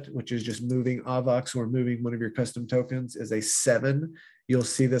output, which is just moving AVAX or moving one of your custom tokens, is a 7. You'll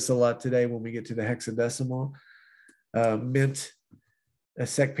see this a lot today when we get to the hexadecimal. Mint, a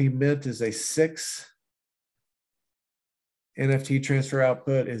SecP mint is a 6. NFT transfer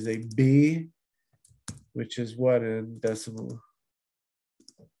output is a B, which is what in decimal?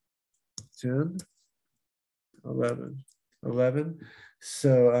 10, 11.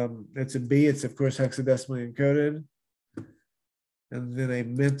 So it's a B. It's, of course, hexadecimally encoded. And then a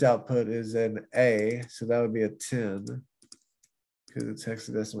mint output is an A. So that would be a 10 because it's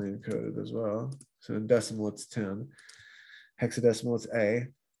hexadecimally encoded as well. So in decimal, it's 10. Hexadecimal, it's A.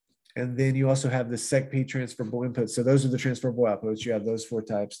 And then you also have the SecP transferable input. So those are the transferable outputs. You have those 4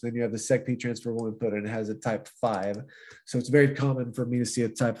 types. Then you have the SecP transferable input, and it has a type 5. So it's very common for me to see a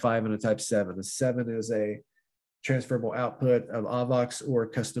type 5 and a type 7. A 7 is a transferable output of AVAX or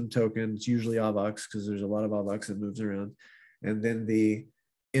custom token. It's usually AVAX because there's a lot of AVAX that moves around. And then the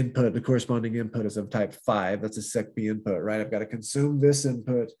input, the corresponding input is of type 5. That's a SecP input, right? I've got to consume this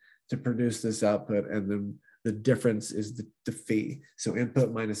input to produce this output, and then the difference is the fee. So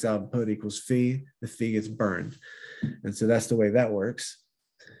input minus output equals fee. The fee gets burned. And so that's the way that works.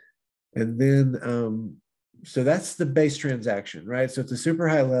 And then, so that's the base transaction, right? So it's a super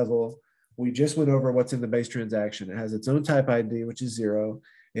high level. We just went over what's in the base transaction. It has its own type ID, which is 0.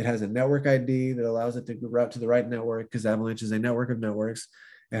 It has a network ID that allows it to route to the right network because Avalanche is a network of networks.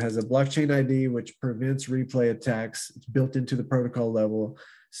 It has a blockchain ID, which prevents replay attacks. It's built into the protocol level.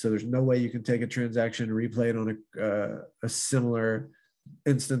 So there's no way you can take a transaction and replay it on a similar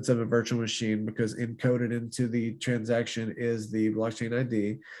instance of a virtual machine because encoded into the transaction is the blockchain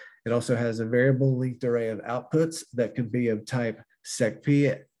ID. It also has a variable linked array of outputs that can be of type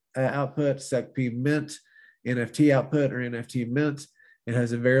SecP output, SecP mint, NFT output, or NFT mint. It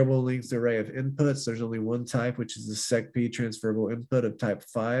has a variable linked array of inputs. There's only one type, which is the SecP transferable input of type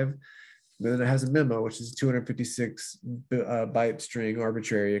 5. Then it has a memo, which is 256 byte string,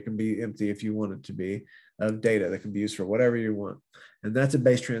 arbitrary. It can be empty if you want it to be, of data that can be used for whatever you want. And that's a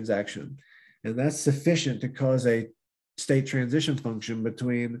base transaction. And that's sufficient to cause a state transition function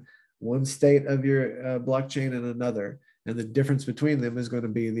between one state of your blockchain and another. And the difference between them is going to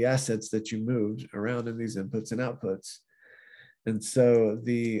be the assets that you moved around in these inputs and outputs. And so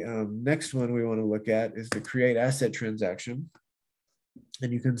the next one we want to look at is the create asset transaction.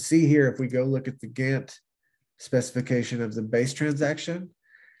 And you can see here, if we go look at the Gantt specification of the base transaction,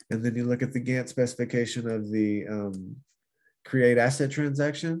 And then you look at the Gantt specification of the create asset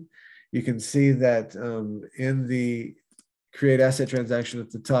transaction, you can see that in the create asset transaction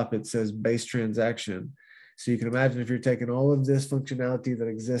at the top, it says base transaction. So you can imagine if you're taking all of this functionality that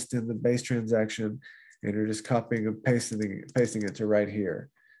exists in the base transaction and you're just copying and pasting it to right here.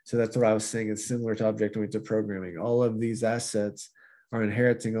 So that's what I was saying. It's similar to object-oriented programming. All of these assets are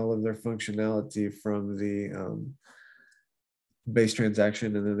inheriting all of their functionality from the base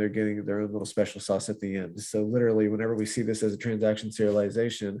transaction, and then they're getting their own little special sauce at the end. So literally, whenever we see this as a transaction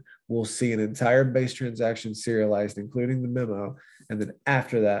serialization, we'll see an entire base transaction serialized, including the memo. And then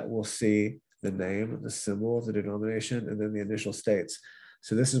after that, we'll see the name, the symbol, the denomination, and then the initial states.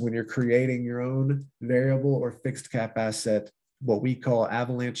 So this is when you're creating your own variable or fixed cap asset, what we call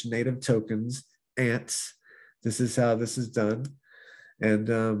Avalanche native tokens, ANTs. This is how this is done.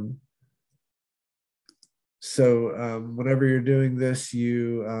 And so whenever you're doing this,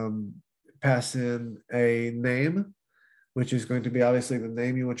 you pass in a name, which is going to be obviously the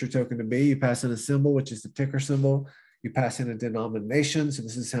name you want your token to be. You pass in a symbol, which is the ticker symbol. You pass in a denomination. So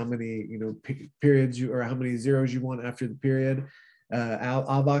this is how many periods you, or how many zeros you want after the period.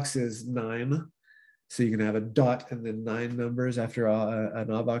 AVOX is 9. So you can have a dot and then 9 numbers after an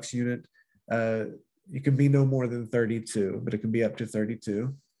AVOX unit. It can be no more than 32, but it can be up to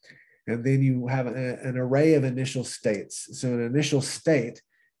 32. And then you have an array of initial states. So an initial state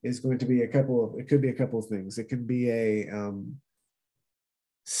is going to be it could be a couple of things. It can be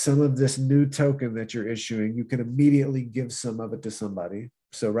some of this new token that you're issuing, you can immediately give some of it to somebody.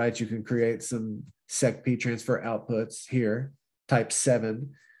 So, right, you can create some SecP transfer outputs here, type 7,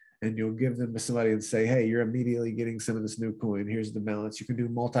 and you'll give them to somebody and say, hey, you're immediately getting some of this new coin. Here's the balance. You can do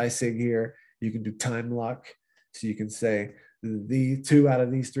multi-sig here. You can do time lock. So you can say, the 2 out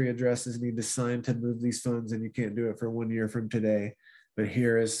of these 3 addresses need to sign to move these funds, and you can't do it for 1 year from today. But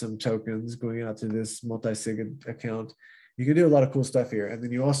here is some tokens going out to this multi-sig account. You can do a lot of cool stuff here. And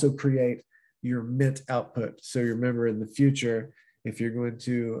then you also create your mint output. So you remember in the future, if you're going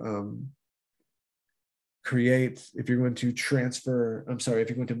to if you're going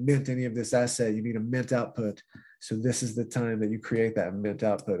to mint any of this asset, you need a mint output. So this is the time that you create that mint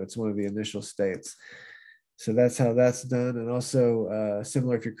output. It's one of the initial states. So that's how that's done. And also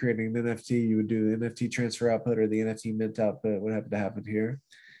similar, if you're creating an NFT, you would do the NFT transfer output or the NFT mint output would have to happen here.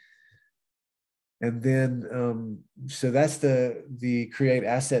 And then, so that's the create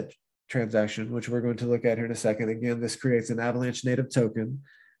asset transaction, which we're going to look at here in a second. Again, this creates an Avalanche native token.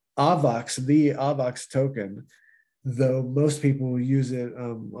 AVOX, the AVOX token, though most people use it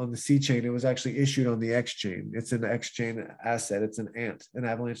on the C chain, it was actually issued on the X chain. It's an X chain asset. It's an ANT, an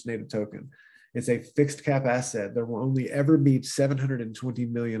Avalanche native token. It's a fixed cap asset. There will only ever be 720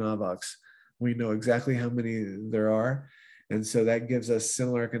 million AVOX. We know exactly how many there are. And so that gives us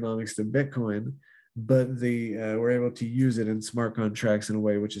similar economics to Bitcoin, but we're able to use it in smart contracts in a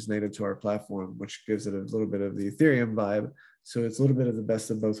way which is native to our platform, which gives it a little bit of the Ethereum vibe. So it's a little bit of the best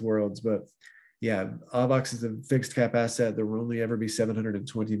of both worlds. But yeah, AVOX is a fixed cap asset. There will only ever be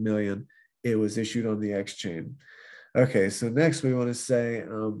 720 million. It was issued on the X chain. Okay, so next we want to say,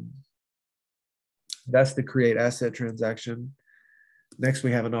 that's the create asset transaction. Next,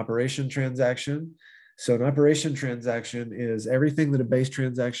 we have an operation transaction. So an operation transaction is everything that a base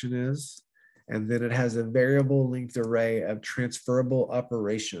transaction is, and then it has a variable linked array of transferable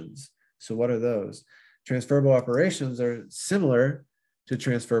operations. So what are those? Transferable operations are similar to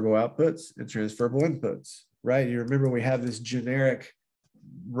transferable outputs and transferable inputs, right? You remember we have this generic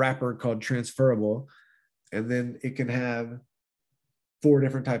wrapper called transferable, and then it can have 4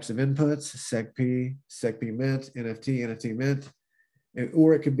 different types of inputs: SecP, SecP mint, NFT, NFT mint,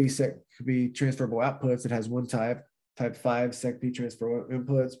 or it could be transferable outputs. It has one type 5 SecP transferable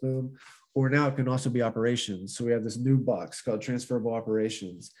inputs, boom. Or now it can also be operations. So we have this new box called transferable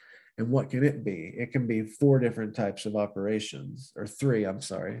operations. And what can it be? It can be 4 different types of operations, or 3, I'm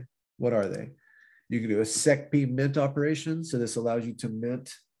sorry. What are they? You can do a SecP mint operation. So this allows you to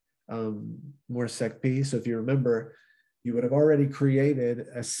mint more SecP. So if you remember, you would have already created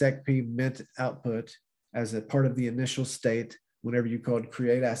a SecP mint output as a part of the initial state whenever you called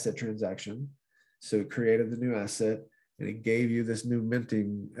create asset transaction. So it created the new asset and it gave you this new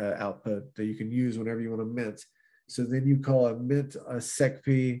minting output that you can use whenever you want to mint. So then you call a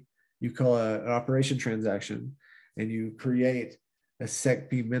SecP, you call an operation transaction, and you create a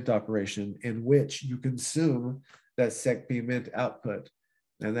SecP mint operation in which you consume that SecP mint output.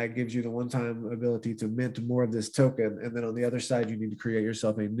 And that gives you the one-time ability to mint more of this token. And then on the other side, you need to create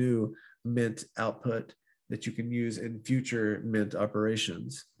yourself a new mint output that you can use in future mint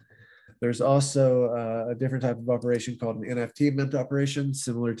operations. There's also a different type of operation called an NFT mint operation,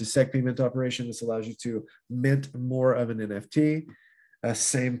 similar to SecP mint operation. This allows you to mint more of an NFT.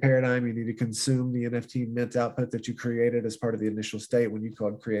 Same paradigm, you need to consume the NFT mint output that you created as part of the initial state when you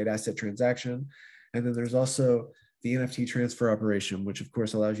called create asset transaction. And then there's also the NFT transfer operation, which of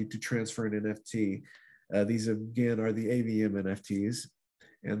course allows you to transfer an NFT. These again are the AVM NFTs.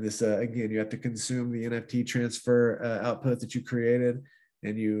 And this, again, you have to consume the NFT transfer output that you created,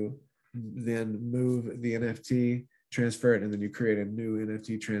 and you then move the NFT, transfer it, and then you create a new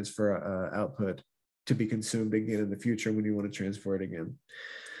NFT transfer output to be consumed again in the future when you want to transfer it again.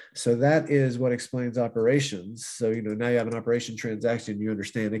 So that is what explains operations. So, now you have an operation transaction, you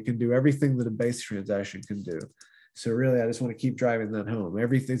understand it can do everything that a base transaction can do. So really, I just want to keep driving that home.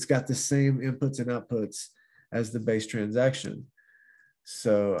 Everything's got the same inputs and outputs as the base transaction.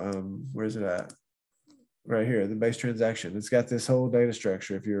 So where's it at? Right here, the base transaction. It's got this whole data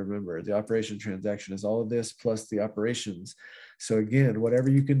structure, if you remember. The operation transaction is all of this plus the operations. So again, whatever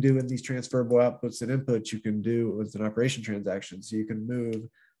you can do in these transferable outputs and inputs, you can do with an operation transaction. So you can move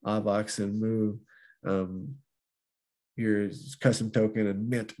AVAX and move your custom token and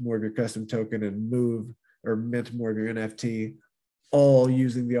mint more of your custom token and move or mint more of your NFT, all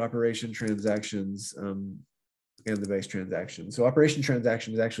using the operation transactions and the base transaction. So operation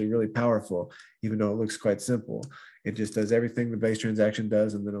transaction is actually really powerful, even though it looks quite simple. It just does everything the base transaction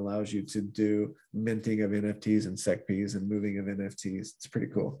does, and then allows you to do minting of NFTs and SecPs and moving of NFTs. It's pretty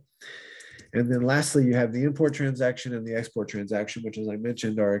cool. And then lastly, you have the import transaction and the export transaction, which, as I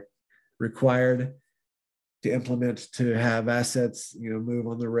mentioned, are required to implement to have assets, move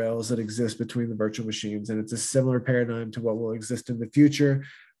on the rails that exist between the virtual machines. And it's a similar paradigm to what will exist in the future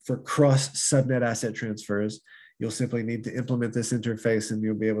for cross subnet asset transfers. You'll simply need to implement this interface and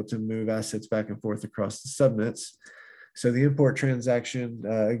you'll be able to move assets back and forth across the subnets. So the import transaction,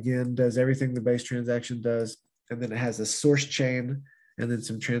 again, does everything the base transaction does. And then it has a source chain and then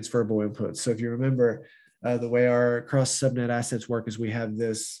some transferable inputs. So if you remember, the way our cross subnet assets work is we have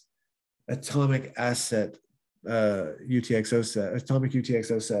this atomic asset UTXO set, atomic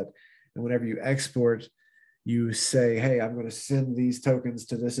UTXO set. And whenever you export, you say, hey, I'm going to send these tokens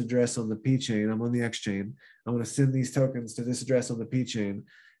to this address on the P chain. I'm on the X chain. I'm going to send these tokens to this address on the P chain.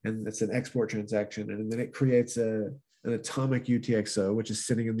 And it's an export transaction. And then it creates an atomic UTXO, which is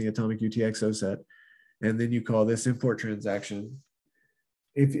sitting in the atomic UTXO set. And then you call this import transaction.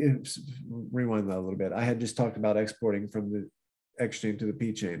 If rewind that a little bit, I had just talked about exporting from the X chain to the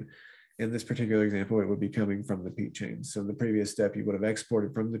P chain. In this particular example, it would be coming from the P chain. So in the previous step, you would have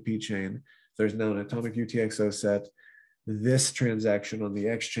exported from the P chain. There's now an atomic UTXO set. This transaction on the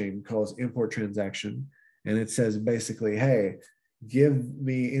X chain calls import transaction. And it says basically, hey, give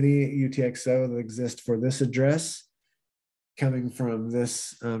me any UTXO that exists for this address coming from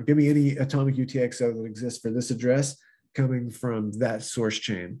this, give me any atomic UTXO that exists for this address coming from that source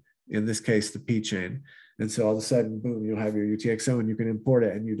chain, in this case, the P chain. And so all of a sudden, boom, you'll have your UTXO and you can import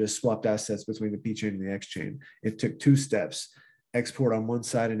it, and you just swapped assets between the P chain and the X chain. It took 2 steps, export on one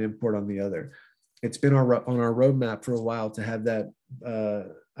side and import on the other. It's been on our roadmap for a while to have that,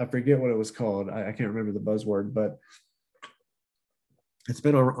 I forget what it was called. I can't remember the buzzword, but it's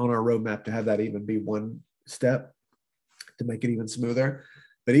been on our roadmap to have that even be 1 step to make it even smoother.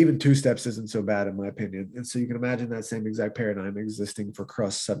 But even 2 steps isn't so bad in my opinion. And so you can imagine that same exact paradigm existing for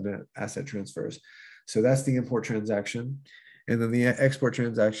cross subnet asset transfers. So that's the import transaction. And then the export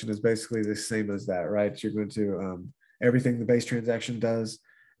transaction is basically the same as that, right? You're going to, everything the base transaction does.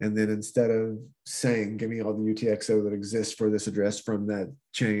 And then instead of saying, give me all the UTXO that exists for this address from that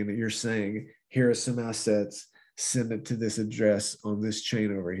chain, you're saying, here are some assets, send it to this address on this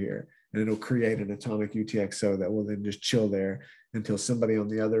chain over here. And it'll create an atomic UTXO that will then just chill there until somebody on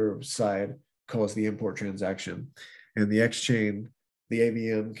the other side calls the import transaction. And the X chain, the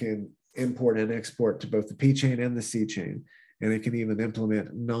AVM can import and export to both the P chain and the C chain. And it can even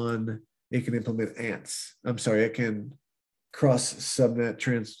implement ants. I'm sorry, it can cross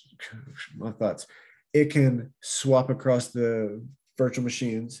subnet my thoughts. It can swap across the virtual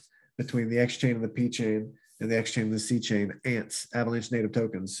machines between the X chain and the P chain and the X chain and the C chain, ants, Avalanche native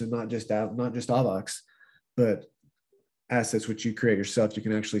tokens. So not just AVAX, but assets which you create yourself. You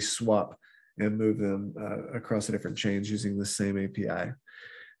can actually swap and move them across the different chains using the same API.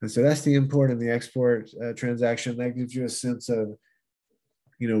 And so that's the import and the export transaction. That gives you a sense of,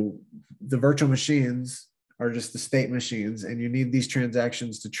 the virtual machines are just the state machines, and you need these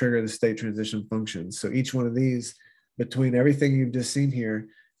transactions to trigger the state transition functions. So each one of these, between everything you've just seen here,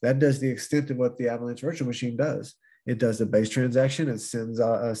 that does the extent of what the Avalanche virtual machine does. It does the base transaction. It sends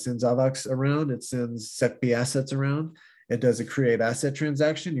AVAX around. It sends SecP assets around. It does a create asset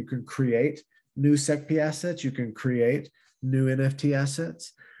transaction. You can create new SecP assets. You can create new NFT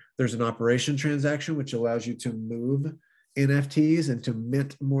assets. There's an operation transaction, which allows you to move NFTs and to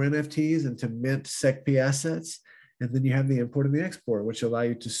mint more NFTs and to mint SecP assets. And then you have the import and the export, which allow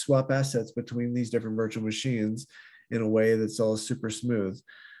you to swap assets between these different virtual machines in a way that's all super smooth.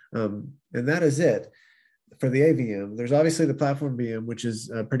 And that is it for the AVM. There's obviously the platform VM, which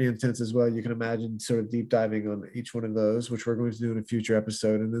is pretty intense as well. You can imagine sort of deep diving on each one of those, which we're going to do in a future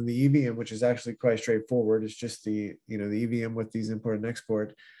episode. And then the EVM, which is actually quite straightforward. It's just the EVM with these import and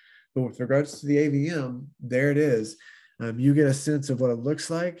export. But with regards to the AVM, there it is. You get a sense of what it looks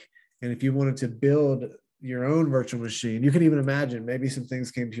like. And if you wanted to build your own virtual machine, you can even imagine maybe some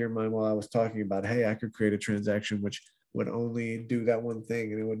things came to your mind while I was talking about, hey, I could create a transaction which would only do that one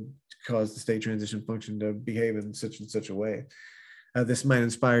thing and it would cause the state transition function to behave in such and such a way. This might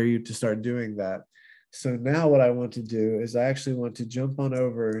inspire you to start doing that. So now what I want to do is I actually want to jump on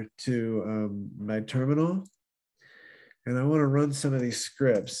over to my terminal. And I want to run some of these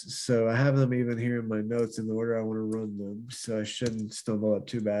scripts. So I have them even here in my notes in the order I want to run them. So I shouldn't stumble up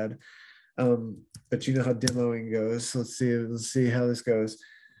too bad. But you know how demoing goes. Let's see how this goes.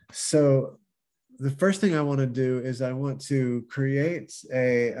 So the first thing I want to do is I want to create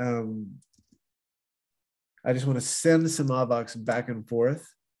a, I just want to send some AVOX back and forth,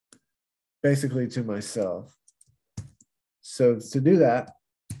 basically to myself. So to do that,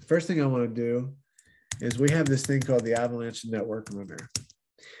 first thing I want to do is we have this thing called the Avalanche Network Runner.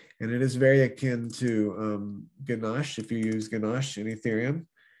 And it is very akin to Ganache, if you use Ganache in Ethereum.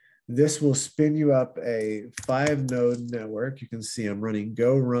 This will spin you up a 5-node network. You can see I'm running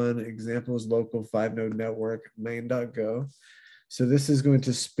go run examples local 5-node network main.go. So this is going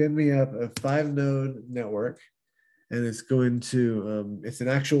to spin me up a 5-node network. And it's going to, it's an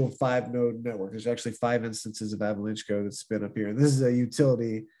actual 5-node network. There's actually 5 instances of Avalanche Go that spin up here. And this is a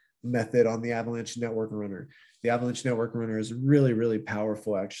utility method on the Avalanche Network Runner. The Avalanche Network Runner is really, really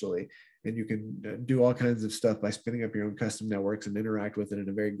powerful, actually. And you can do all kinds of stuff by spinning up your own custom networks and interact with it in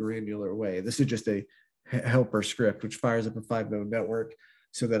a very granular way. This is just a helper script, which fires up a 5-node network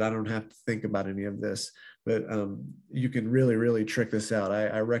so that I don't have to think about any of this. But you can really, really trick this out.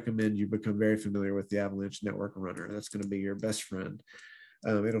 I recommend you become very familiar with the Avalanche Network Runner. That's going to be your best friend.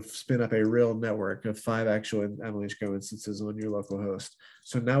 It'll spin up a real network of 5 actual Avalanche Go instances on your local host.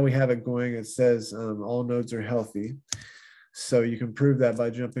 So now we have it going. It says all nodes are healthy. So you can prove that by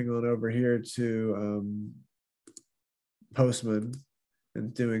jumping on over here to Postman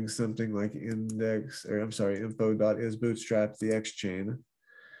and doing something like info.isbootstrap the X-chain.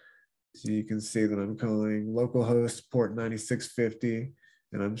 So you can see that I'm calling localhost port 9650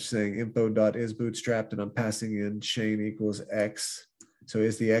 and I'm saying info.isbootstrapped and I'm passing in chain equals X. So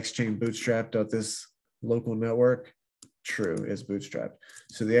is the X-chain bootstrapped at this local network? True, it's bootstrapped.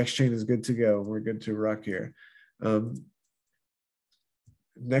 So the X-chain is good to go. We're good to rock here.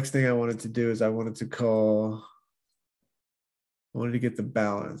 Next thing I wanted to do is I wanted to get the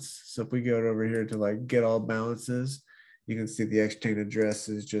balance. So if we go over here to like get all balances, you can see the X-chain address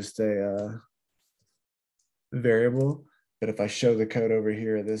is just a variable. But if I show the code over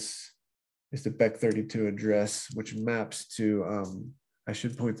here, this is the Bech32 address, which maps to, I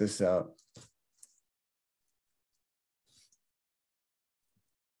should point this out.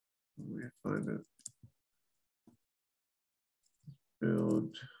 Let me find it.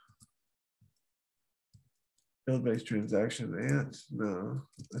 Build based transaction and no,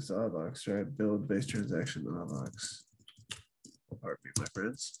 that's AVOX, right? Build based transaction AVOX. Pardon me, my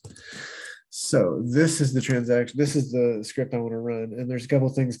friends. So this is the transaction. This is the script I want to run, and there's a couple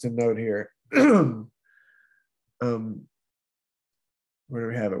things to note here. Where do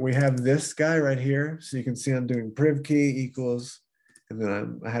we have it? We have this guy right here. So you can see I'm doing priv key equals, and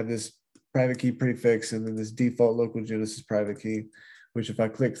then I have this private key prefix, and then this default local Genesis private key, which if I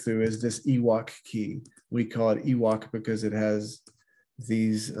click through is this EWOC key. We call it EWOC because it has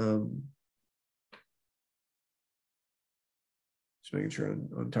these, just making sure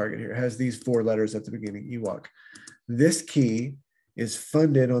on target here, it has these 4 letters at the beginning, EWOC. This key is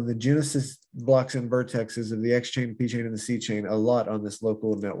funded on the Genesis blocks and vertexes of the X-chain, P-chain, and the C-chain a lot on this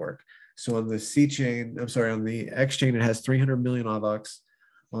local network. So on the C-chain, I'm sorry, on the X-chain, it has 300 million AVOX.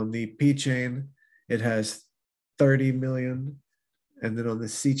 On the P-chain, it has 30 million. And then on the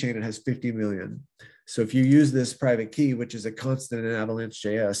C-chain, it has 50 million. So if you use this private key, which is a constant in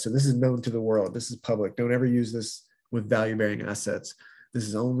Avalanche.js, so this is known to the world, this is public. Don't ever use this with value-bearing assets. This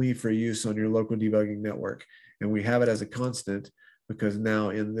is only for use on your local debugging network. And we have it as a constant because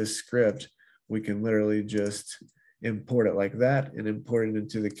now in this script, we can literally just import it like that and import it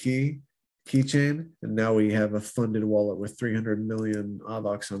into the key. keychain. And now we have a funded wallet with 300 million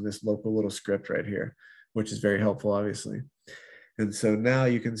AVAX on this local little script right here, which is very helpful, obviously. And so now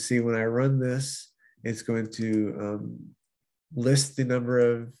you can see when I run this, it's going to list the number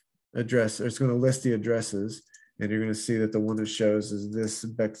of addresses. It's going to list the addresses. And you're going to see that the one it shows is this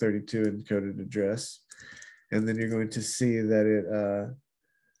BEC32 encoded address. And then you're going to see that it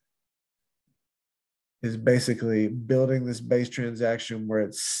is basically building this base transaction where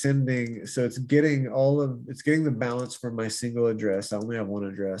it's sending. So it's getting the balance from my single address. I only have one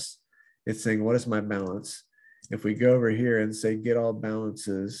address. It's saying, what is my balance? If we go over here and say get all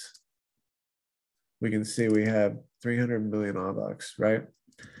balances, we can see we have 300 million AVAX, right?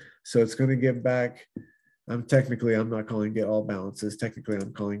 So it's going to get back. I'm not calling get all balances. Technically,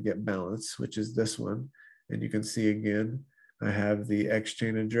 I'm calling get balance, which is this one. And you can see again, I have the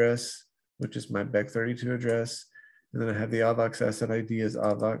X-chain address, which is my BEC32 address. And then I have the AVAX asset ID as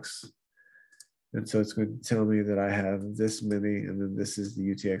AVAX. And so it's going to tell me that I have this many, and then this is the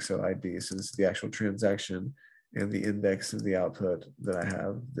UTXO ID. So this is the actual transaction and the index of the output that I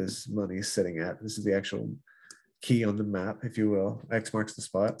have this money sitting at. This is the actual key on the map, if you will. X marks the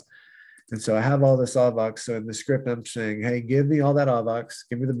spot. And so I have all this AVAX. So in the script, I'm saying, hey, give me all that AVAX,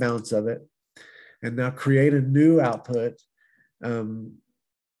 give me the balance of it, and now create a new output. Where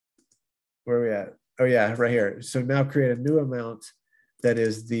are we at? Oh yeah, right here. So now create a new amount that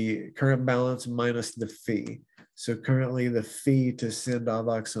is the current balance minus the fee. So currently the fee to send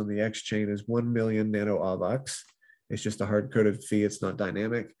AVAX on the X chain is 1 million nano AVAX. It's just a hard-coded fee. It's not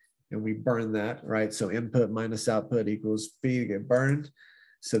dynamic. And we burn that, right? So input minus output equals fee to get burned.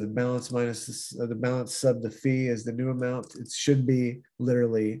 So the balance minus the balance sub the fee is the new amount. It should be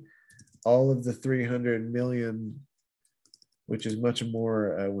literally all of the 300 million, which is much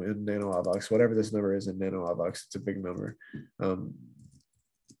more in nano AVAX, whatever this number is in nano AVAX, it's a big number.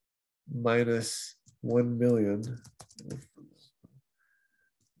 Minus 1 million,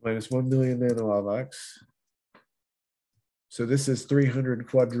 nano AVAX. So this is 300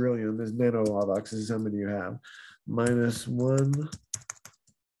 quadrillion, this nano AVAX, this is how many you have. Minus 1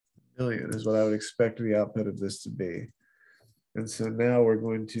 million is what I would expect the output of this to be. And so now we're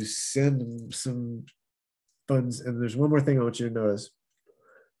going to send some funds. And there's one more thing I want you to notice.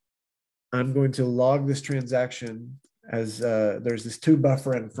 I'm going to log this transaction as there's this to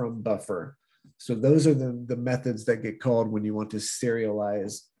buffer and from buffer. So those are the methods that get called when you want to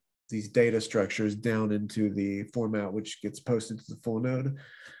serialize these data structures down into the format which gets posted to the full node.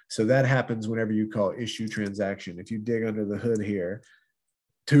 So that happens whenever you call issue transaction. If you dig under the hood here,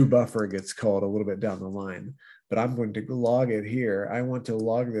 to buffer gets called a little bit down the line, but I'm going to log it here. I want to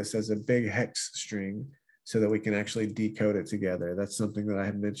log this as a big hex string so that we can actually decode it together. That's something that I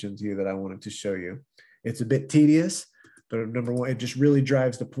had mentioned to you that I wanted to show you. It's a bit tedious, but number one, it just really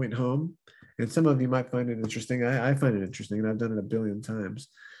drives the point home. And some of you might find it interesting. I find it interesting, and I've done it a billion times.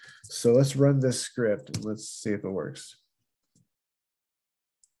 So let's run this script and let's see if it works.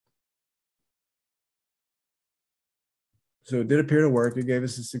 So it did appear to work. It gave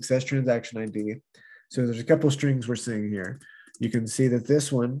us a success transaction ID. So there's a couple of strings we're seeing here. You can see that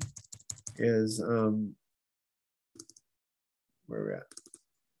this one is, where are we at?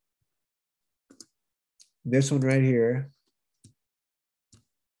 This one right here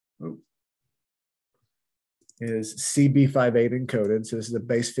is CB58 encoded. So this is a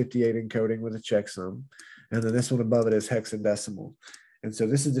base 58 encoding with a checksum. And then this one above it is hexadecimal. And so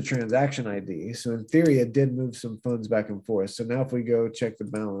this is the transaction ID. So in theory, it did move some funds back and forth. So now if we go check the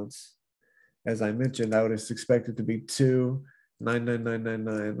balance, as I mentioned, I would expect it to be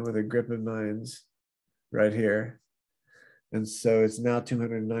 2,99999 with a grip of nines right here. And so it's now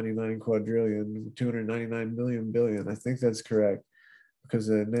 299 quadrillion, 299 million billion. I think that's correct because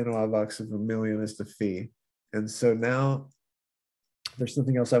the nano AVAX of 1 million is the fee. And so now there's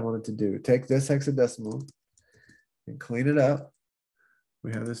something else I wanted to do. Take this hexadecimal and clean it up.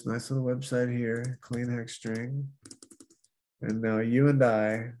 We have this nice little website here, clean hex string. And now you and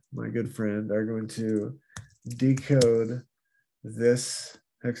I, my good friend, are going to decode this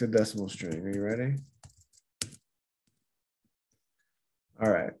hexadecimal string. Are you ready?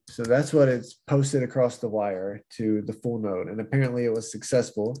 All right, so that's what it's posted across the wire to the full node. And apparently it was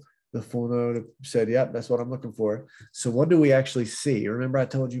successful. The full node said, yep, that's what I'm looking for. So what do we actually see? Remember I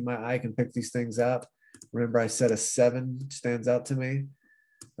told you my eye can pick these things out? Remember I said a 7 stands out to me?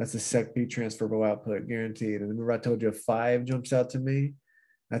 That's a SecP transferable output guaranteed. And remember I told you a 5 jumps out to me?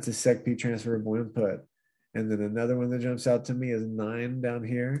 That's a SecP transferable input. And then another one that jumps out to me is 9 down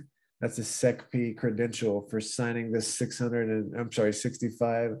here. That's a SecP credential for signing this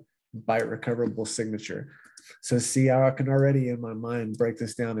 65 byte recoverable signature. So see how I can already in my mind break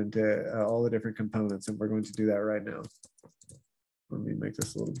this down into all the different components, and we're going to do that right now. Let me make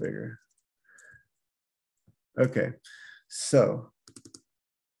this a little bigger. Okay, so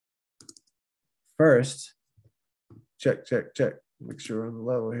first, check, check, check. Make sure we're on the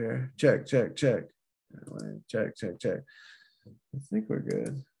level here. Check, check, check. Check, check, check. I think we're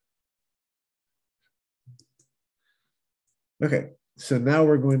good. Okay, so now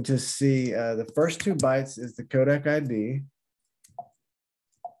we're going to see the first 2 bytes is the codec ID.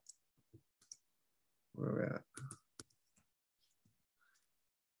 Where are we at?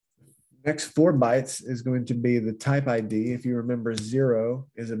 Next 4 bytes is going to be the type ID. If you remember, 0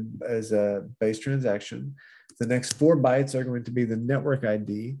 is a base transaction. The next 4 bytes are going to be the network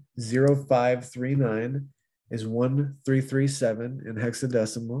ID. 0539 is 1337 in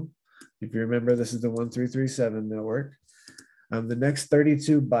hexadecimal. If you remember, this is the 1337 network. The next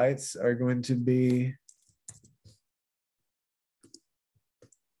 32 bytes are going to be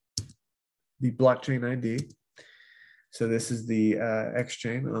the blockchain ID. So this is the X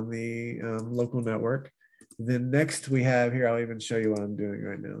chain on the local network. Then next we have here, I'll even show you what I'm doing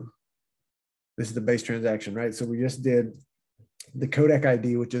right now. This is the base transaction, right? So we just did the codec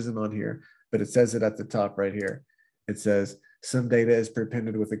ID, which isn't on here, but it says it at the top right here. It says some data is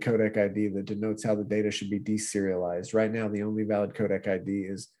prepended with a codec ID that denotes how the data should be deserialized. Right now, the only valid codec ID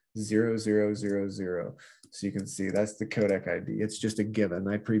is 0000. So you can see that's the codec ID. It's just a given.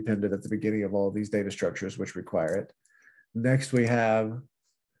 I prepend it at the beginning of all these data structures which require it. Next, we have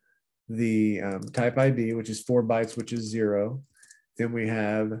the type ID, which is 4 bytes, which is 0. Then we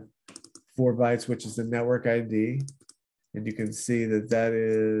have 4 bytes, which is the network ID. And you can see that that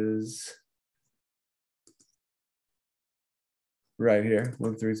is right here,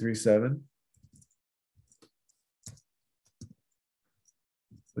 1337,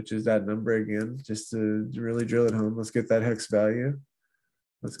 which is that number again, just to really drill it home. Let's get that hex value.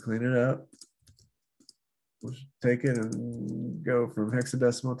 Let's clean it up. We'll take it and go from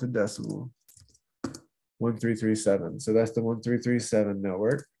hexadecimal to decimal. 1337. So that's the 1337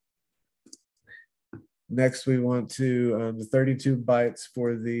 network. Next, we want to the 32 bytes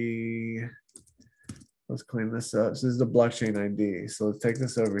for the, let's clean this up. So this is the blockchain ID. So let's take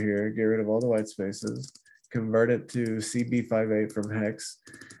this over here, get rid of all the white spaces, convert it to CB58 from hex.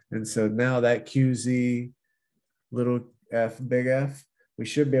 And so now that QZ little f, big F, we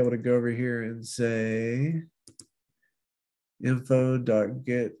should be able to go over here and say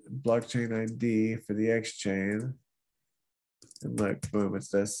info.get blockchain ID for the X chain. And look, boom, it's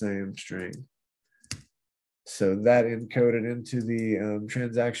that same string. So that encoded into the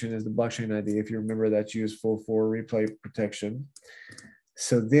transaction is the blockchain ID. If you remember, that's useful for replay protection.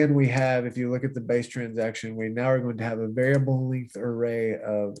 So then we have, if you look at the base transaction, we now are going to have a variable length array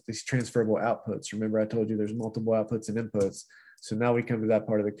of these transferable outputs. Remember, I told you there's multiple outputs and inputs. So now we come to that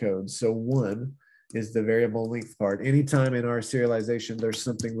part of the code. So 1 is the variable length part. Anytime in our serialization, there's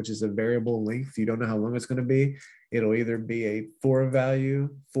something which is a variable length, you don't know how long it's going to be. It'll either be a 4 value,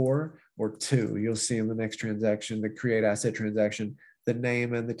 4, or 2. You'll see in the next transaction, the create asset transaction, the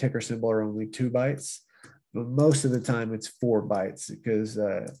name and the ticker symbol are only 2 bytes. But most of the time it's 4 bytes because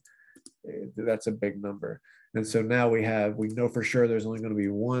that's a big number. And so now we know for sure there's only going to be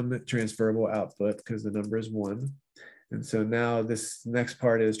 1 transferable output because the number is 1. And so now this next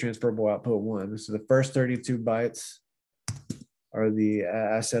part is transferable output 1. So the first 32 bytes are the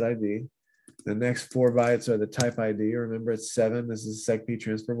asset ID. The next 4 bytes are the type ID. Remember, it's 7. This is SecP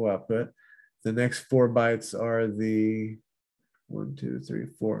transferable output. The next 4 bytes are the 1, 2, 3,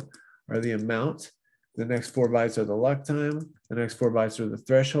 4 are the amount. The next 4 bytes are the lock time. The next 4 bytes are the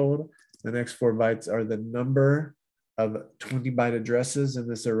threshold. The next 4 bytes are the number of 20 byte addresses in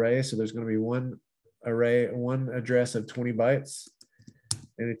this array. So there's going to be one address of 20 bytes.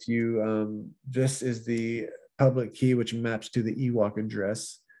 And if you, this is the public key, which maps to the EWOC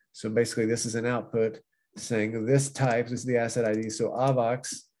address. So basically this is an output saying this type, this is the asset ID. So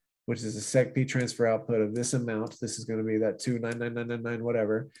AVOX, which is a SecP transfer output of this amount, this is going to be that 299999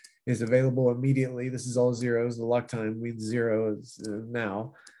 whatever, is available immediately. This is all zeros. The lock time means 0 is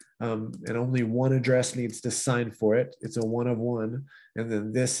now. And only 1 address needs to sign for it. It's a 1 of 1. And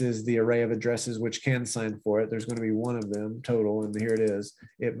then this is the array of addresses which can sign for it. There's going to be 1 of them total. And here it is.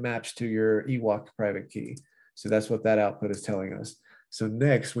 It maps to your EWOC private key. So that's what that output is telling us. So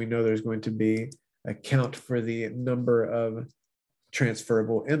next, we know there's going to be a count for the number of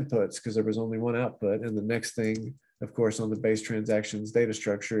transferable inputs because there was only 1 output. And the next thing, of course, on the base transactions data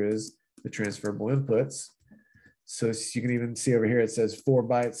structure is the transferable inputs. So you can even see over here, it says 4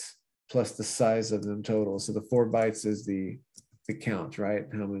 bytes plus the size of them total. So the 4 bytes is the count, right?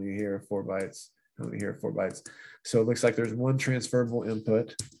 How many here are 4 bytes? how many here? 4 bytes. So it looks like there's one transferable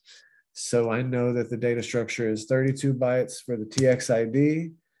input. So I know that the data structure is 32 bytes for the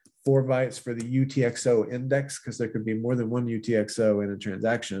TXID, 4 bytes for the UTXO index, because there could be more than one UTXO in a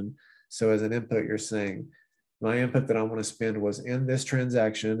transaction. So as an input, you're saying, my input that I want to spend was in this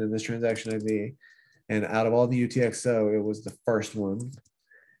transaction ID, and out of all the UTXO, it was the first one.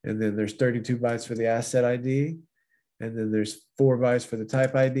 And then there's 32 bytes for the asset ID, and then there's 4 bytes for the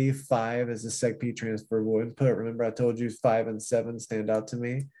type ID, 5 is the SecP transferable input. Remember I told you 5 and 7 stand out to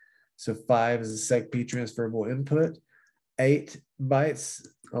me. So 5 is the SecP transferable input, 8 bytes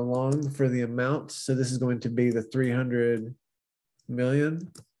along for the amount. So this is going to be the 300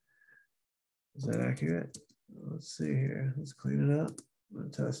 million. Is that accurate? Let's see here. Let's clean it up. I'm gonna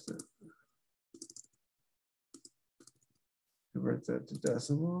test it. Convert that to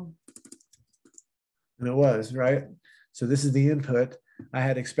decimal. And it was, right? So this is the input. I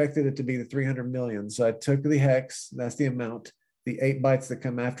had expected it to be the 300 million. So I took the hex, that's the amount. The 8 bytes that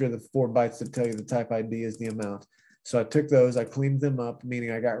come after the 4 bytes that tell you the type ID is the amount. So I took those, I cleaned them up,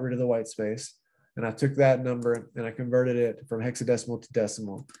 meaning I got rid of the white space. And I took that number and I converted it from hexadecimal to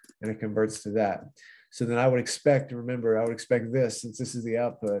decimal, and it converts to that. So then I would expect, remember, I would expect this, since this is the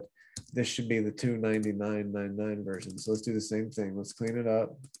output, this should be the 299.99 version. So let's do the same thing. Let's clean it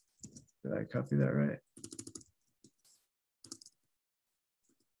up. Did I copy that right?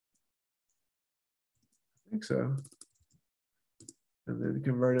 I think so. And then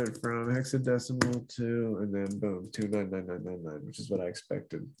convert it from hexadecimal to, and then boom, 299.99, which is what I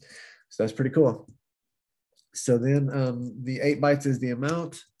expected. So that's pretty cool. So then the 8 bytes is the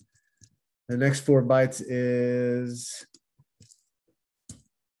amount. The next 4 bytes is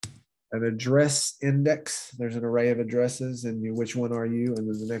an address index. There's an array of addresses, and which one are you? And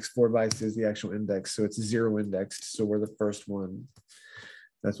then the next 4 bytes is the actual index. So it's 0 indexed. So we're the first one.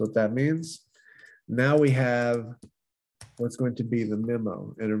 That's what that means. Now we have what's going to be the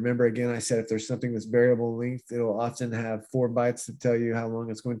memo. And remember, again, I said if there's something that's variable length, it'll often have 4 bytes to tell you how long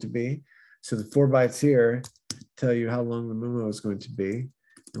it's going to be. So the 4 bytes here tell you how long the memo is going to be.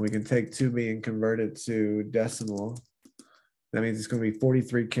 And we can take 2B and convert it to decimal. That means it's going to be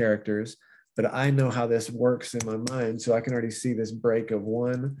 43 characters. But I know how this works in my mind. So I can already see this break of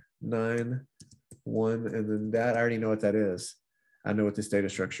 1, 9, 1, and then that. I already know what that is. I know what this data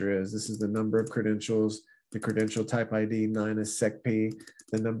structure is. This is the number of credentials. The credential type ID, 9 is SecP,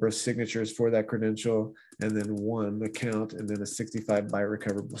 the number of signatures for that credential, and then 1 account, and then a 65 byte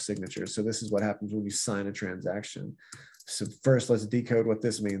recoverable signature. So this is what happens when you sign a transaction. So first, let's decode what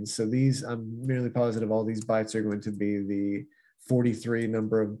this means. So these, I'm nearly positive all these bytes are going to be the 43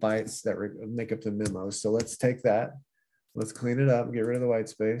 number of bytes that make up the memo. So let's take that. Let's clean it up, get rid of the white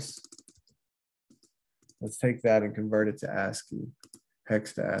space. Let's take that and convert it to ASCII,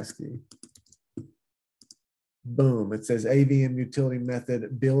 hex to ASCII. Boom, it says AVM utility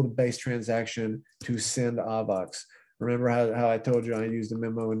method build base transaction to send AVOX. Remember how I told you I used a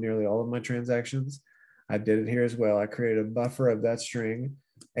memo in nearly all of my transactions? I did it here as well. I created a buffer of that string,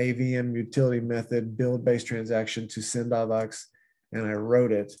 AVM utility method build base transaction to send AVOX, and I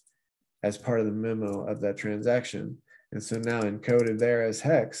wrote it as part of the memo of that transaction. And so now encoded there as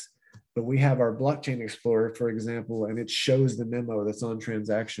hex, but we have our blockchain explorer, for example, and it shows the memo that's on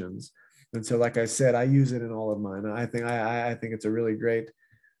transactions. And so, like I said, I use it in all of mine. I think it's a really great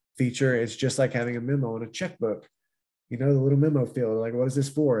feature. It's just like having a memo in a checkbook. You know, the little memo field, like, what is this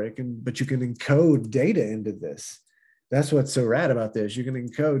for? But you can encode data into this. That's what's so rad about this. You can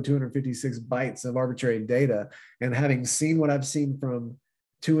encode 256 bytes of arbitrary data. And having seen what I've seen from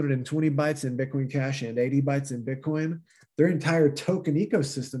 220 bytes in Bitcoin Cash and 80 bytes in Bitcoin, their entire token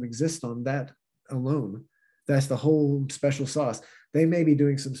ecosystem exists on that alone. That's the whole special sauce. They may be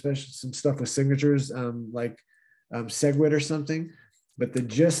doing some stuff with signatures, like SegWit or something, but the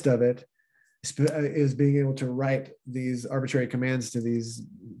gist of it is being able to write these arbitrary commands to these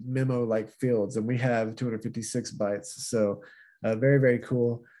memo-like fields, and we have 256 bytes. So very, very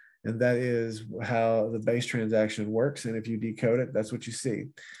cool. And that is how the base transaction works. And if you decode it, that's what you see.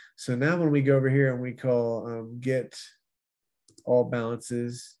 So now when we go over here and we call get all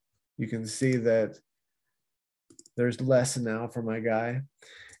balances, you can see that there's less now for my guy.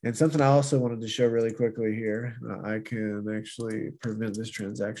 And something I also wanted to show really quickly here, I can actually prevent this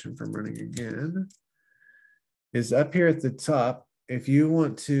transaction from running again, is up here at the top. If you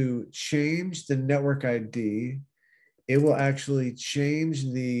want to change the network ID, it will actually change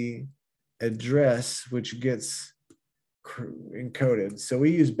the address, which gets encoded. So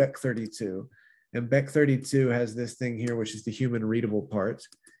we use BEC32, and BEC32 has this thing here, which is the human readable part.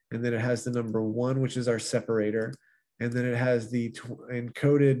 And then it has the number 1, which is our separator. And then it has the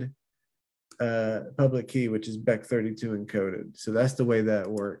encoded public key, which is Bech32 encoded. So that's the way that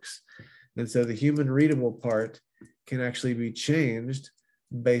works. And so the human readable part can actually be changed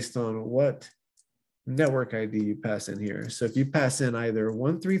based on what network ID you pass in here. So if you pass in either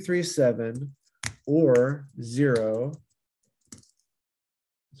 1337 or 0,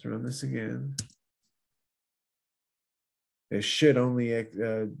 let's run this again. It should only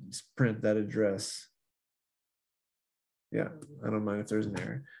print that address. Yeah, I don't mind if there's an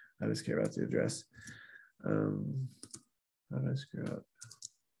error. I just care about the address. How did I screw up?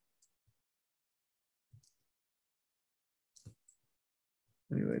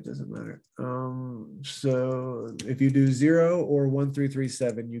 Anyway, it doesn't matter. So if you do 0 or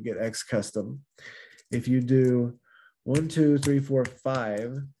 1337, you get X custom. If you do 1, 2, 3, 4,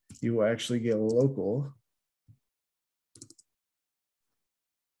 5, you will actually get local.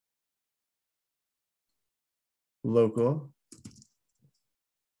 Local.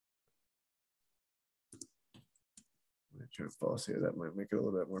 I'm going to try to false here. That might make it a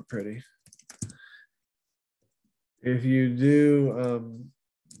little bit more pretty. If you do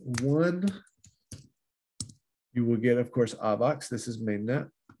 1, you will get, of course, AVOX. This is mainnet.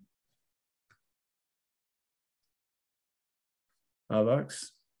 AVOX.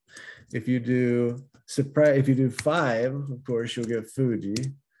 If you do 5, of course, you'll get Fuji.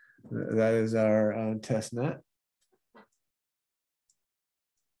 That is our test net.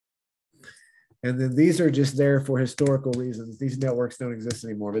 And then these are just there for historical reasons. These networks don't exist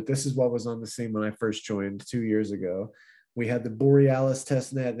anymore, but this is what was on the scene when I first joined 2 years ago. We had the Borealis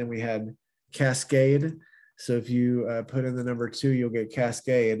testnet, and then we had Cascade. So if you put in the number 2, you'll get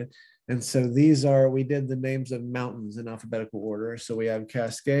Cascade. And so these are, we did the names of mountains in alphabetical order. So we have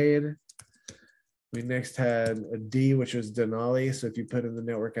Cascade. We next had a D, which was Denali. So if you put in the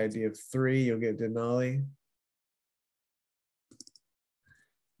network ID of 3, you'll get Denali.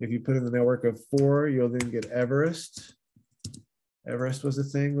 If you put in the network of 4, you'll then get Everest. Everest was a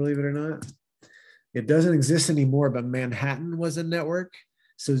thing, believe it or not. It doesn't exist anymore, but Manhattan was a network.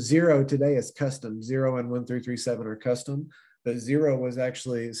 So 0 today is custom. 0 and 1337 are custom, but 0 was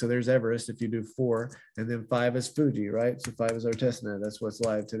actually, so there's Everest if you do 4, and then 5 is Fuji, right? So 5 is our testnet. That's what's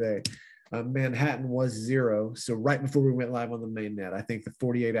live today. Manhattan was 0. So right before we went live on the main net, I think the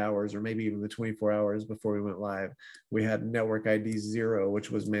 48 hours or maybe even the 24 hours before we went live, we had network ID 0, which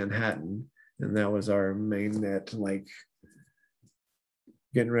was Manhattan. And that was our main net, like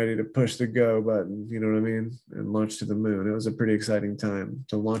getting ready to push the go button, you know what I mean? And launch to the moon. It was a pretty exciting time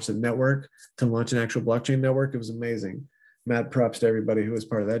to launch the network, to launch an actual blockchain network. It was amazing. Mad props to everybody who was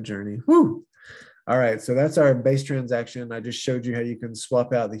part of that journey. Woo! All right, so that's our base transaction. I just showed you how you can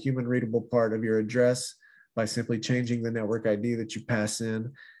swap out the human readable part of your address by simply changing the network ID that you pass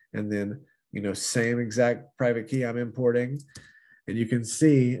in, and then, you know, same exact private key I'm importing. And you can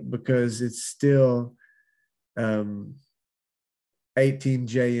see, because it's still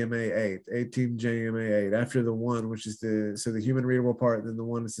 18JMA8, 18JMA8 after the 1, which is the human readable part, then the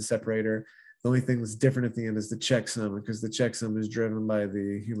 1 is the separator. The only thing that's different at the end is the checksum, because the checksum is driven by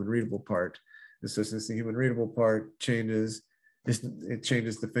the human readable part. And so since the human readable part changes, it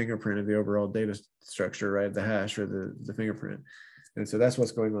changes the fingerprint of the overall data structure, right? The hash or the fingerprint. And so that's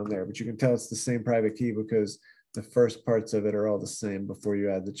what's going on there. But you can tell it's the same private key because the first parts of it are all the same before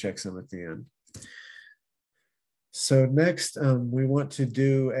you add the checksum at the end. So next, we want to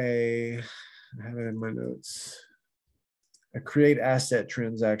do I have it in my notes, a create asset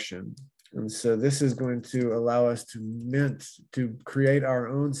transaction. And so this is going to allow us to create our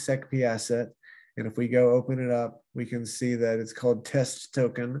own SecP asset. And if we go open it up, we can see that it's called test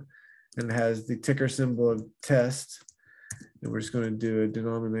token and has the ticker symbol of test. And we're just going to do a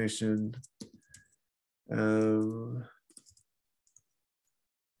denomination.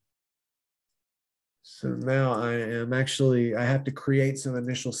 So now I have to create some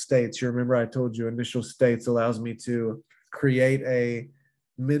initial states. You remember I told you initial states allows me to create a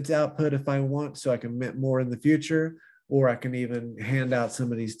mint output if I want, so I can mint more in the future, or I can even hand out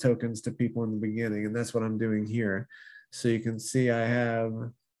some of these tokens to people in the beginning. And that's what I'm doing here. So you can see I have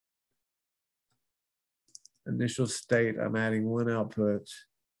initial state. I'm adding 1 output.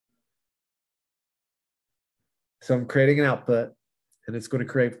 So I'm creating an output, and it's going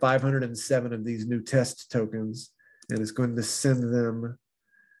to create 507 of these new test tokens, and it's going to send them.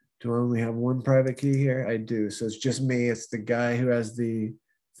 Do I only have 1 private key here? I do. So it's just me. It's the guy who has the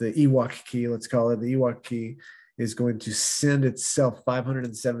Ewok key, let's call it. The Ewok key is going to send itself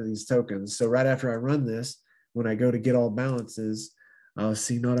 507 of these tokens. So right after I run this, when I go to get all balances, I'll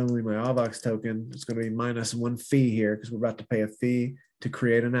see not only my AVOX token, it's going to be minus 1 fee here because we're about to pay a fee to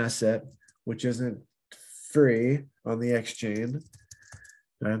create an asset, which isn't free on the exchange.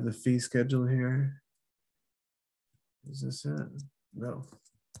 Do I have the fee schedule here? Is this it? No.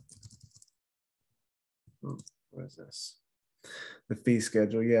 Oh, what is this? The fee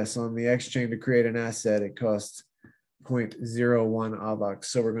schedule. Yes, on the exchange to create an asset, it costs 0.01 AVAX.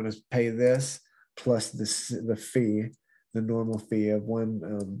 So we're going to pay this plus the fee, the normal fee of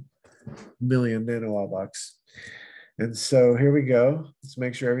 1 million nano AVAX. And so here we go. Let's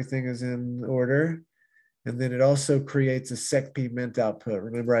make sure everything is in order. And then it also creates a SecP mint output.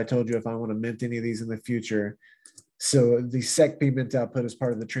 Remember, I told you if I want to mint any of these in the future. So the SecP mint output is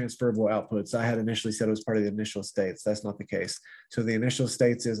part of the transferable outputs. I had initially said it was part of the initial states. That's not the case. So the initial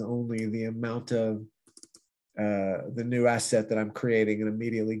states is only the amount of the new asset that I'm creating and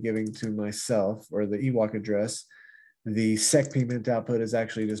immediately giving to myself, or the EWOC address. The SecP mint output is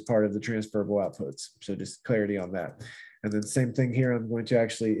actually just part of the transferable outputs. So just clarity on that. And then same thing here, I'm going to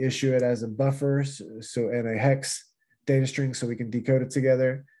actually issue it as a buffer, so and a hex data string so we can decode it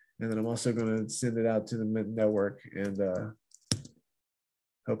together. And then I'm also going to send it out to the Mint network and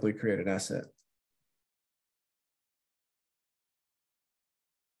hopefully create an asset.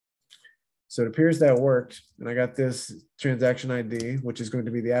 So it appears that worked. And I got this transaction ID, which is going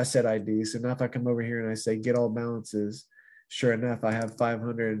to be the asset ID. So now if I come over here and I say get all balances, sure enough, I have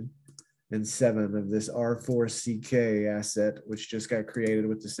 507 of this R4CK asset, which just got created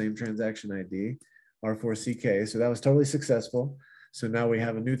with the same transaction ID, R4CK. So that was totally successful. So now we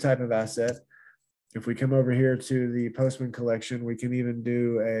have a new type of asset. If we come over here to the Postman collection, we can even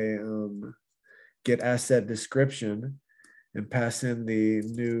do a get asset description and pass in the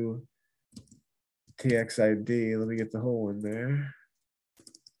new TXID. Let me get the whole one there.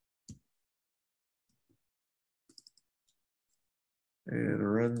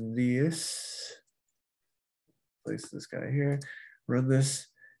 And run this. Place this guy here. Run this.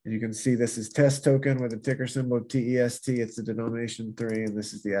 And you can see this is test token with a ticker symbol TEST. It's the denomination 3, and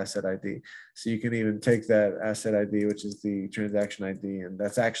this is the asset ID. So you can even take that asset ID, which is the transaction ID, and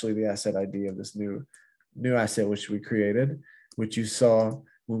that's actually the asset ID of this new asset which we created, which you saw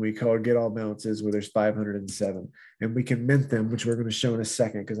when we called get all balances, where there's 507. And we can mint them, which we're going to show in a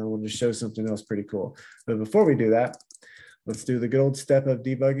second because I want to show something else pretty cool. But before we do that, let's do the good old step of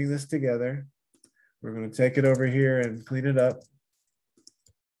debugging this together. We're going to take it over here and clean it up.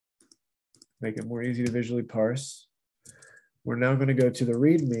 Make it more easy to visually parse. We're now going to go to the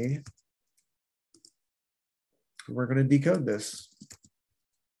README. We're going to decode this.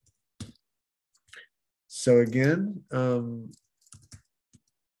 So again, 2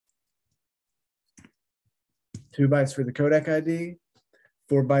 bytes for the codec ID,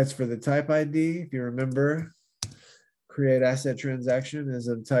 4 bytes for the type ID. If you remember, create asset transaction is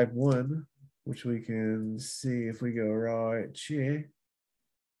of type 1, which we can see if we go right here.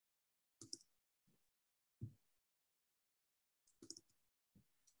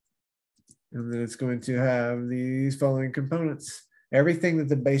 And then it's going to have these following components. Everything that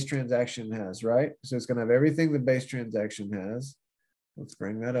the base transaction has, right? So it's going to have everything the base transaction has. Let's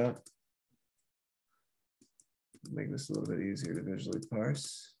bring that up. Make this a little bit easier to visually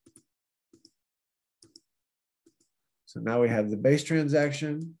parse. So now we have the base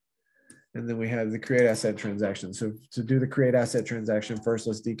transaction, and then we have the create asset transaction. So to do the create asset transaction, first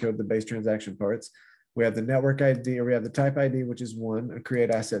let's decode the base transaction parts. We have the network ID, or we have the type ID, which is 1, a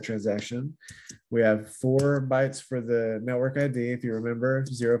create asset transaction. We have 4 bytes for the network ID. If you remember,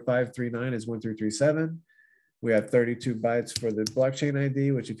 0539 is 1337. We have 32 bytes for the blockchain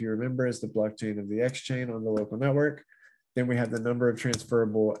ID, which if you remember is the blockchain of the X chain on the local network. Then we have the number of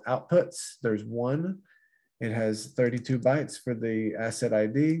transferable outputs. There's 1. It has 32 bytes for the asset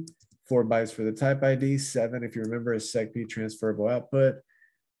ID, 4 bytes for the type ID, 7, if you remember, is SecP transferable output,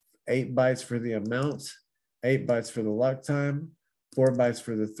 8 bytes for the amount, 8 bytes for the lock time, 4 bytes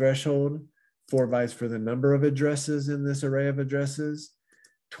for the threshold, 4 bytes for the number of addresses in this array of addresses,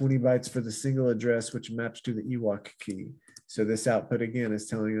 20 bytes for the single address, which maps to the EWOC key. So this output again is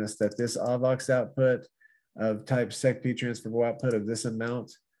telling us that this AVAX output of type SecP transferable output of this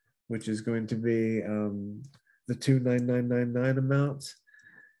amount, which is going to be the 29999 amount,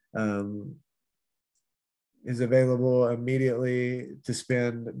 is available immediately to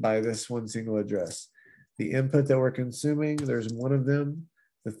spend by this one single address. The input that we're consuming, there's 1 of them.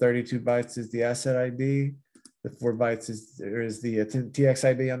 The 32 bytes is the asset ID. The 4 bytes is the TX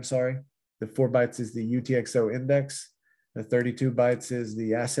ID, I'm sorry. The 4 bytes is the UTXO index. The 32 bytes is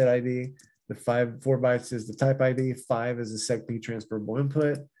the asset ID. The 4 bytes is the type ID. 5 is the SecP transferable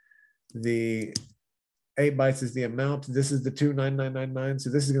input. The 8 bytes is the amount. This is the 29999. So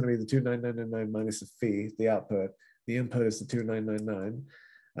this is going to be the 29999 minus the fee, the output. The input is the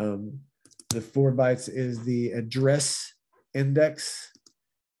 2999. The 4 bytes is the address index.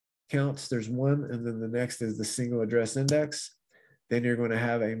 counts, there's one, and then the next is the single address index. Then you're going to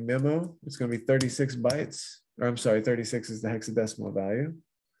have a memo. It's going to be 36 bytes, or I'm sorry, 36 is the hexadecimal value.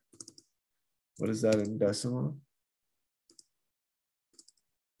 What is that in decimal?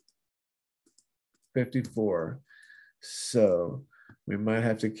 54. So we might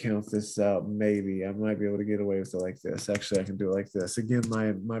have to count this out. Maybe I might be able to get away with it like this. Actually, I can do it like this. Again,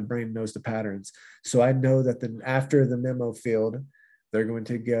 my brain knows the patterns. So I know that after the memo field, they're going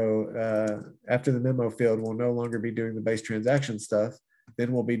to go, after the memo field, we'll no longer be doing the base transaction stuff.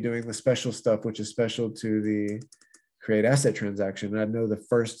 Then we'll be doing the special stuff, which is special to the create asset transaction. And I know the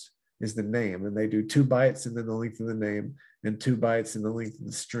first is the name, and they do 2 bytes and then the length of the name, and 2 bytes and the length of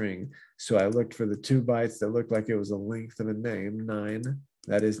the string. So I looked for the 2 bytes that looked like it was the length of a name, 9.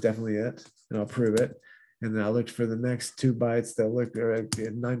 That is definitely it, and I'll prove it. And then I looked for the next 2 bytes that look,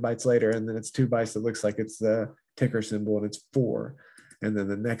 9 bytes later, and then it's 2 bytes that looks like it's the ticker symbol, and it's 4. And then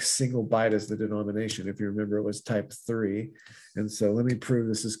the next single byte is the denomination. If you remember, it was type 3. And so let me prove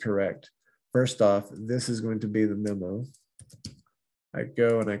this is correct. First off, this is going to be the memo. I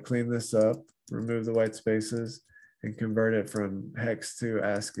go and I clean this up, remove the white spaces, and convert it from hex to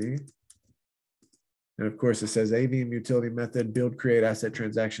ASCII. And of course, it says AVM utility method, build create asset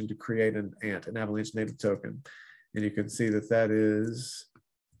transaction to create an ANT, an Avalanche native token. And you can see that that is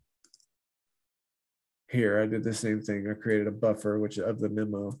here. I did the same thing. I created a buffer, which of the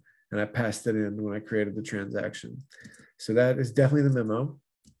memo, and I passed it in when I created the transaction. So that is definitely the memo.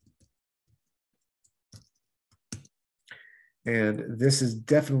 And this is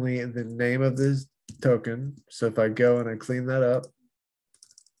definitely the name of this token. So if I go and I clean that up,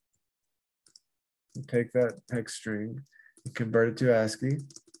 and take that hex string and convert it to ASCII,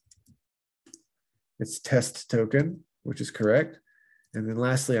 it's test token, which is correct. And then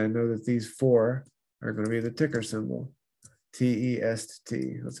lastly, I know that these 4 are going to be the ticker symbol, TEST.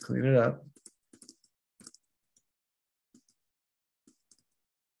 Let's clean it up.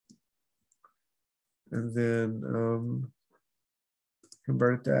 And then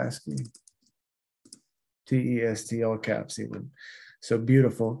convert it to ASCII. TEST, all caps even. So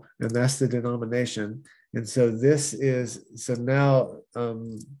beautiful. And that's the denomination. And so this is, so now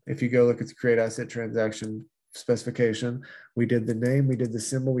if you go look at the create asset transaction specification, we did the name, we did the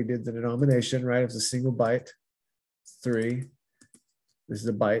symbol, we did the denomination, right? It's a single byte, 3. This is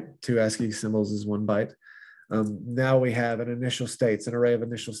a byte. 2 ASCII symbols is 1 byte. Now we have an initial states, an array of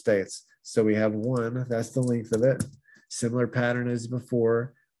initial states. So we have 1, that's the length of it. Similar pattern as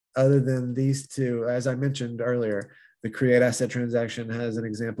before, other than these 2, as I mentioned earlier, the create asset transaction has an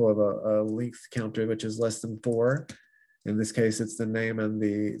example of a length counter, which is less than 4. In this case, it's the name and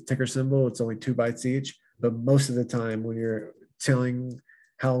the ticker symbol. It's only 2 bytes each. But most of the time when you're telling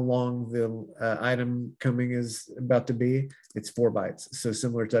how long the item coming is about to be, it's 4 bytes. So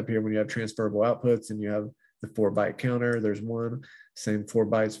similar to up here when you have transferable outputs and you have the 4 byte counter, there's 1, same 4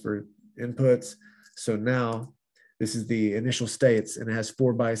 bytes for inputs. So now this is the initial states, and it has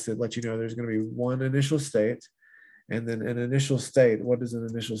 4 bytes that let you know there's going to be 1 initial state. And then an initial state, what does an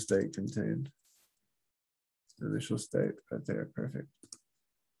initial state contain? Initial state right there, perfect.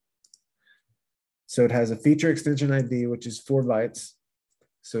 So it has a feature extension ID, which is 4 bytes.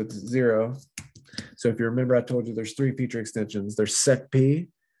 So it's 0. So if you remember, I told you there's 3 feature extensions. There's SecP,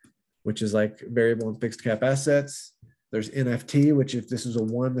 which is like variable and fixed cap assets. There's NFT, which if this is a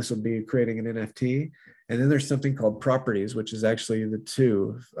 1, this will be creating an NFT. And then there's something called properties, which is actually the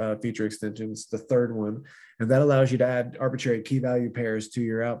 2 feature extensions, the 3rd one. And that allows you to add arbitrary key value pairs to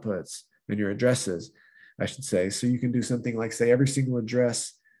your outputs and your addresses, I should say. So you can do something like, say, every single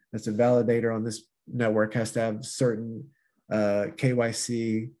address that's a validator on this network has to have certain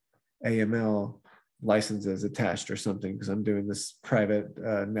KYC AML licenses attached or something, because I'm doing this private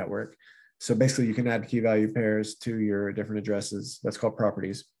network. So basically you can add key value pairs to your different addresses. That's called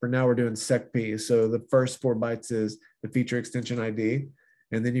properties. For now, we're doing SecP. So the first 4 bytes is the feature extension ID.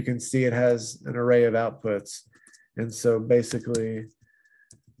 And then you can see it has an array of outputs. And so basically,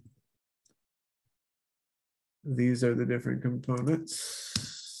 these are the different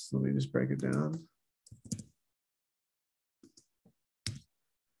components. Let me just break it down.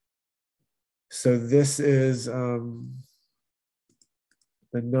 So this is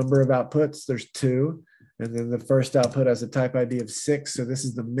the number of outputs. There's 2. And then the first output has a type ID of 6. So this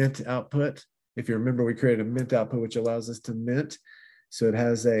is the mint output. If you remember, we created a mint output, which allows us to mint. So it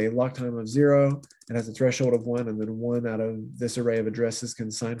has a lock time of 0. It has a threshold of 1, and then 1 out of this array of addresses can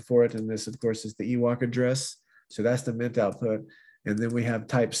sign for it. And this, of course, is the EWOC address. So that's the mint output. And then we have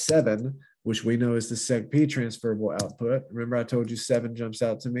type 7, which we know is the SecP transferable output. Remember, I told you 7 jumps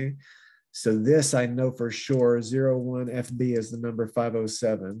out to me. So this I know for sure, 01FB is the number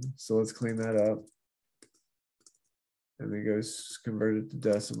 507. So let's clean that up. And then it goes converted to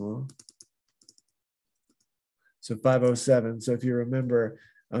decimal. So 507. So if you remember,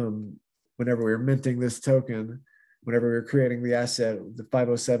 whenever we were minting this token, whenever we were creating the asset, the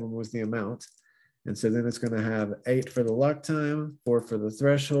 507 was the amount. And so then it's going to have 8 for the lock time, 4 for the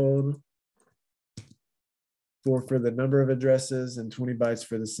threshold, 4 for the number of addresses, and 20 bytes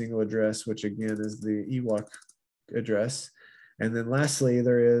for the single address, which again is the EWOC address. And then lastly,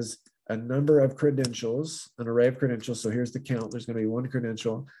 there is a number of credentials, an array of credentials. So here's the count. There's going to be one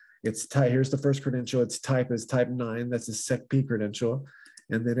credential. It's type. Here's the first credential. Its type is type 9. That's a SecP credential.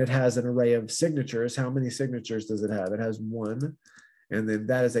 And then it has an array of signatures. How many signatures does it have? It has 1. And then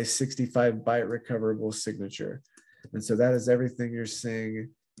that is a 65-byte recoverable signature. And so that is everything you're seeing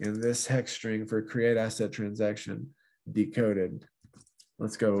in this hex string for create asset transaction decoded.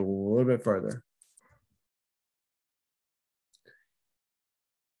 Let's go a little bit further.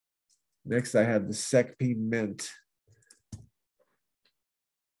 Next, I have the SecP mint.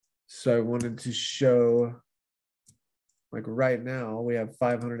 So I wanted to show, like right now, we have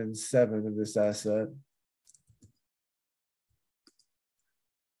 507 of this asset.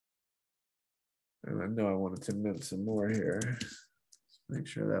 And I know I wanted to mint some more here. Make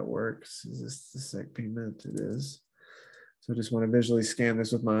sure that works. Is this the SecP mint? It is. So I just want to visually scan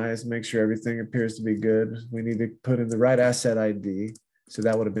this with my eyes, make sure everything appears to be good. We need to put in the right asset ID. So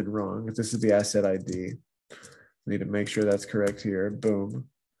that would have been wrong. If this is the asset ID, we need to make sure that's correct here. Boom.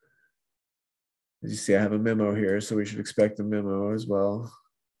 As you see, I have a memo here, so we should expect the memo as well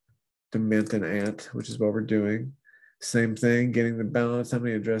to mint an ant, which is what we're doing. Same thing, getting the balance. How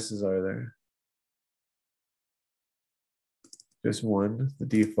many addresses are there? Just one, the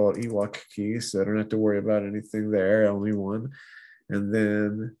default EWOC key, so I don't have to worry about anything there, only one. And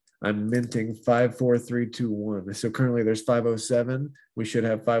then I'm minting 54321. So currently there's 507. We should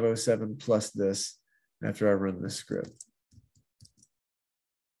have 507 plus this after I run this script.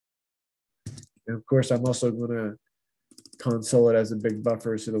 And of course, I'm also going to console it as a big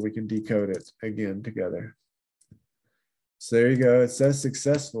buffer so that we can decode it again together. So there you go. It says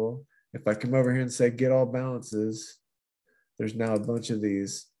successful. If I come over here and say get all balances, there's now a bunch of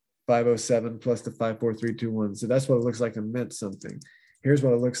these 507 plus the 54321. So that's what it looks like to mint something. Here's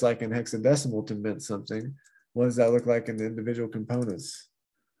what it looks like in hexadecimal to mint something. What does that look like in the individual components?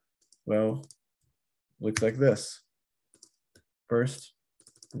 Well, looks like this. First,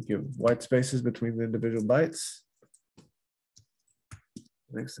 we give white spaces between the individual bytes.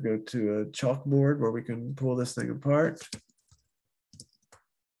 Next, go to a chalkboard where we can pull this thing apart.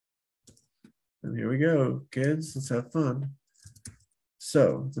 And here we go, kids, let's have fun.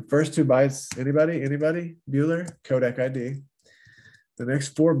 So the first 2 bytes, anybody? Bueller, codec ID. The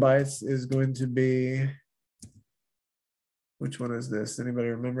next 4 bytes is going to be, which one is this? Anybody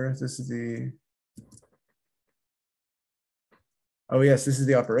remember? This is the, oh yes, this is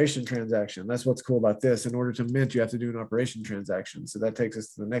the operation transaction. That's what's cool about this. In order to mint, you have to do an operation transaction. So that takes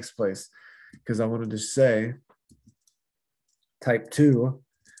us to the next place, because I wanted to say type 2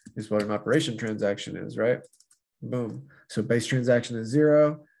 is what an operation transaction is, right? Boom. So base transaction is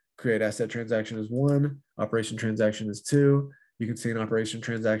 0, create asset transaction is 1, operation transaction is 2. You can see an operation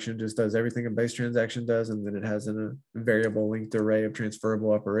transaction just does everything a base transaction does, and then it has a variable linked array of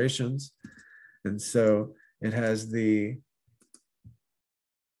transferable operations. And so it has the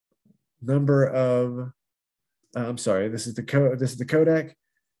number of, I'm sorry, this is the codec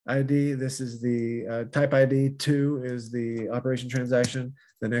ID. This is the type ID. 2 is the operation transaction.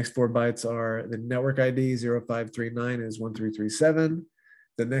 The next 4 bytes are the network ID. 0539 is 1337.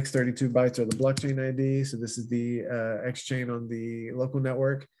 The next 32 bytes are the blockchain ID. So this is the X chain on the local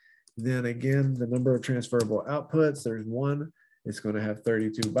network. Then again, the number of transferable outputs, there's 1. It's going to have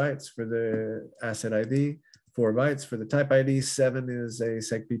 32 bytes for the asset ID, 4 bytes for the type ID. 7 is a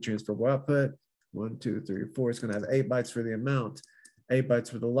SecP transferable output. 1, 2, 3, 4. It's going to have 8 bytes for the amount, 8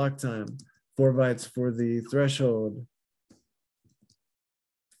 bytes for the lock time, 4 bytes for the threshold,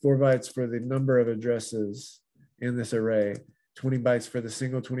 4 bytes for the number of addresses in this array, 20 bytes for the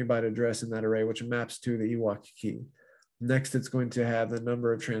single 20-byte address in that array, which maps to the EWOC key. Next, it's going to have the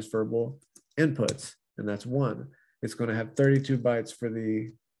number of transferable inputs, and that's 1. It's going to have 32 bytes for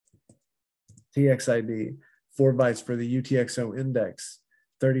the TXID, 4 bytes for the UTXO index,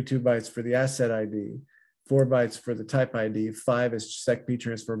 32 bytes for the asset ID, 4 bytes for the type ID, 5 is SecP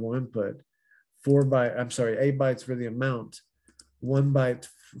transferable input, 8 bytes for the amount, 1 byte,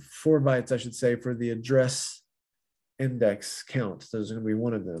 4 bytes, I should say, for the address index count. There's going to be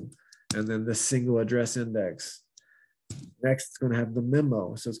one of them. And then the single address index. Next, it's going to have the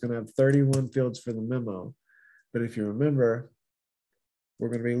memo. So it's going to have 31 fields for the memo. But if you remember, we're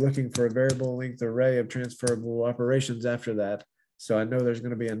going to be looking for a variable length array of transferable operations after that. So I know there's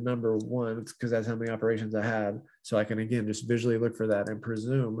going to be a number 1 because that's how many operations I have. So I can, again, just visually look for that and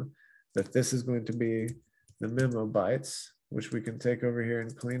presume that this is going to be the memo bytes, which we can take over here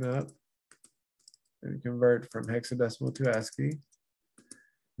and clean up and convert from hexadecimal to ASCII.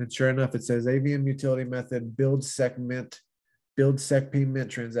 And sure enough, it says AVM utility method build secp mint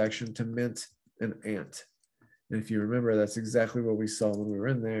transaction to mint an ant. And if you remember, that's exactly what we saw when we were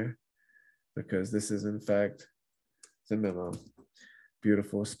in there, because this is in fact the memo.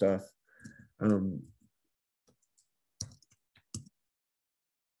 Beautiful stuff.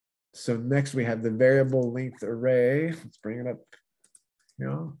 So next we have the variable length array. Let's bring it up,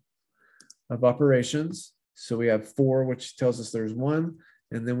 of operations. So we have 4, which tells us there's 1,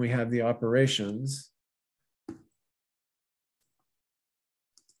 and then we have the operations,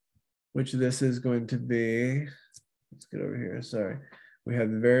 which this is going to be. Let's get over here. Sorry, we have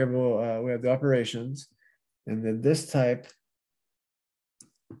the variable. We have the operations, and then this type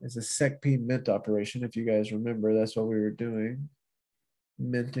is a secp mint operation. If you guys remember, that's what we were doing,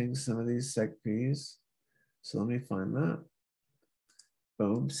 minting some of these secps. So let me find that.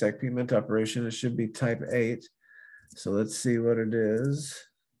 Boom, secp mint operation. It should be type 8. So let's see what it is.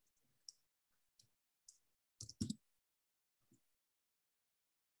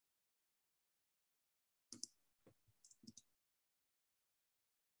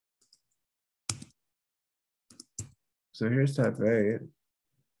 So here's type 8.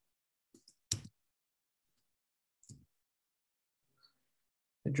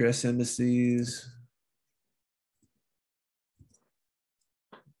 Address indices.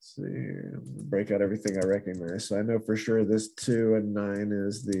 Let's see here. Break out everything I recognize. So I know for sure this 2 and 9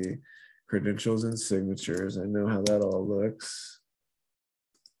 is the credentials and signatures. I know how that all looks.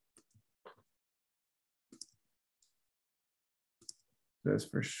 That's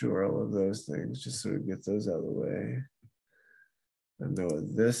for sure all of those things, just so we get those out of the way. I know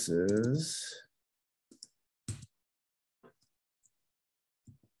what this is.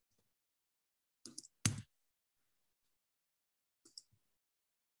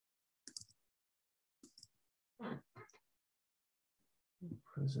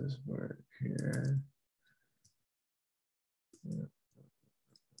 How does this work here? Yeah.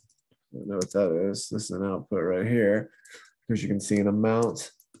 I don't know what that is. This is an output right here, because you can see an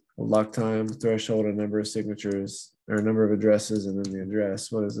amount, a lock time, threshold, a number of signatures, or a number of addresses, and then the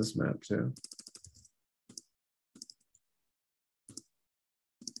address. What does this map to?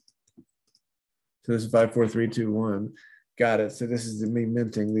 So this is 54321. Got it. So this is me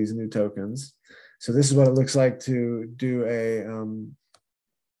minting these new tokens. So this is what it looks like to do a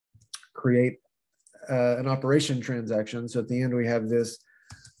create an operation transaction. So at the end, we have this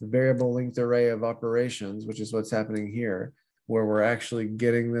variable length array of operations, which is what's happening here, where we're actually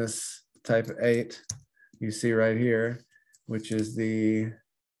getting this type 8, you see right here, which is the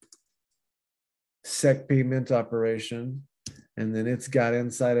secp mint operation. And then it's got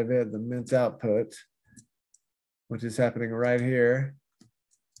inside of it the mint output, which is happening right here.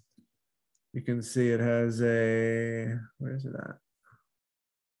 You can see it has a, where is it at?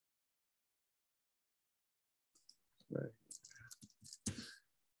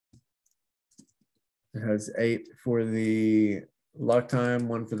 It has 8 for the lock time,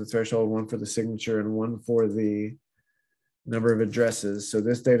 1 for the threshold, 1 for the signature, and 1 for the number of addresses. So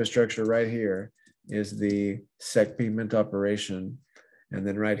this data structure right here is the secp mint operation. And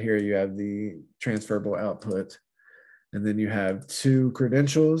then right here, you have the transferable output. And then you have 2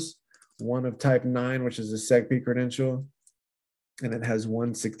 credentials, 1 of type 9, which is a secp credential, and it has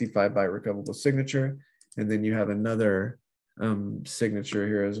 1 65-byte recoverable signature. And then you have another signature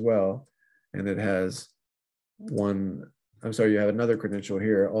here as well. And it has you have another credential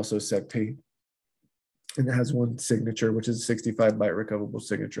here, also secp, and it has 1 signature, which is a 65-byte recoverable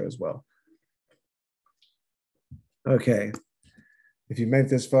signature as well. Okay, if you made it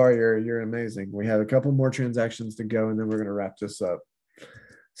this far, you're amazing. We have a couple more transactions to go, and then we're going to wrap this up.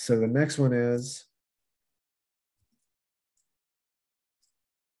 So the next one is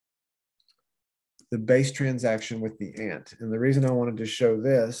the base transaction with the ant. And the reason I wanted to show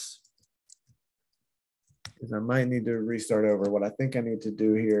this is I might need to restart over. What I think I need to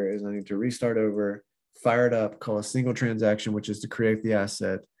do here is I need to restart over, fire it up, call a single transaction, which is to create the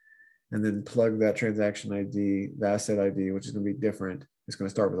asset, and then plug that transaction ID, the asset ID, which is going to be different. It's going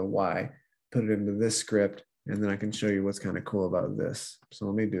to start with a Y, put it into this script, and then I can show you what's kind of cool about this. So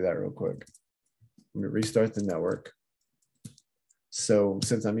let me do that real quick. I'm going to restart the network. So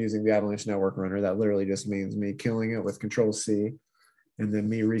since I'm using the Avalanche Network Runner, that literally just means me killing it with Control C, and then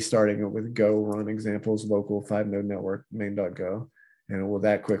me restarting it with go run examples local 5-node network main.go. And it will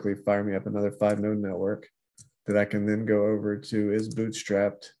that quickly fire me up another 5-node network that I can then go over to is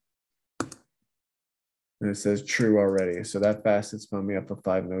bootstrapped. And it says true already. So that fast it spun me up a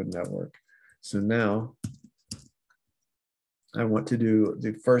 5-node network. So now I want to do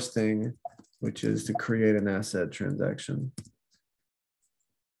the first thing, which is to create an asset transaction.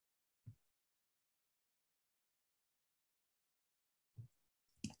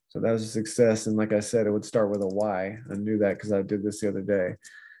 So that was a success. And like I said, it would start with a Y. I knew that because I did this the other day.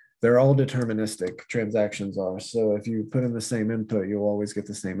 They're all deterministic, transactions are. So if you put in the same input, you'll always get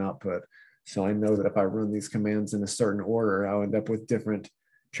the same output. So I know that if I run these commands in a certain order, I'll end up with different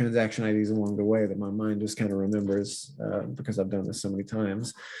transaction IDs along the way that my mind just kind of remembers because I've done this so many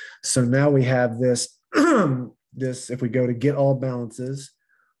times. So now we have this, if we go to get all balances,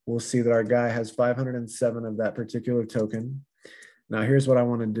 we'll see that our guy has 507 of that particular token. Now here's what I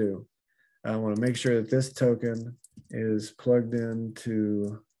want to do. I want to make sure that this token is plugged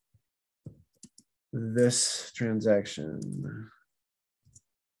into this transaction.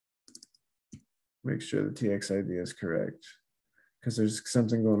 Make sure the TXID is correct because there's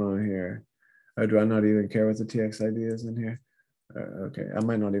something going on here. Oh, do I not even care what the TXID is in here? Okay, I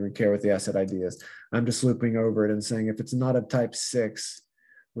might not even care what the asset ID is. I'm just looping over it and saying if it's not a type 6,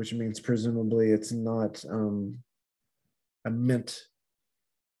 which means presumably it's not a mint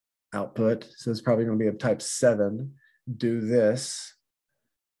output, so it's probably going to be a type 7, do this.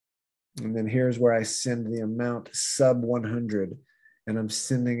 And then here's where I send the amount sub 100, and I'm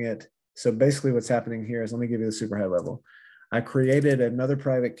sending it. So basically what's happening here is, let me give you the super high level. I created another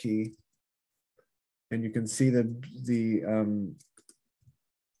private key, and you can see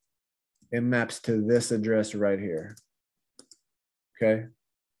it maps to this address right here. Okay,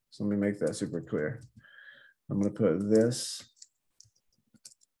 so let me make that super clear. I'm going to put this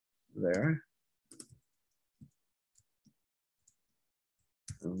there.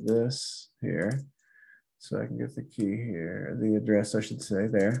 And this here. So I can get the key here, the address, I should say,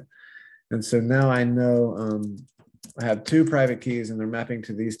 there. And so now I know I have 2 private keys and they're mapping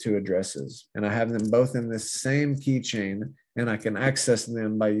to these 2 addresses. And I have them both in this same keychain, and I can access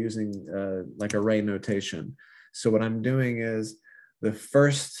them by using like array notation. So what I'm doing is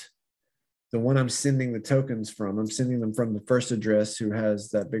the one I'm sending the tokens from, I'm sending them from the first address who has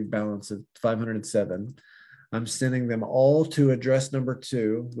that big balance of 507. I'm sending them all to address number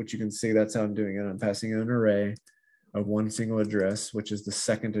 2, which you can see that's how I'm doing it. I'm passing in an array of one single address, which is the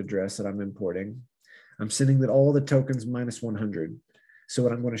second address that I'm importing. I'm sending that all the tokens minus 100. So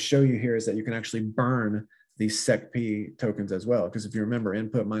what I'm going to show you here is that you can actually burn these SecP tokens as well. Because if you remember,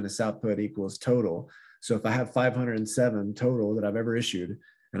 input minus output equals total. So if I have 507 total that I've ever issued,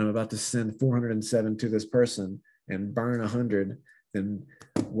 and I'm about to send 407 to this person and burn 100, then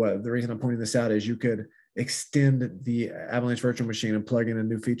the reason I'm pointing this out is you could extend the Avalanche virtual machine and plug in a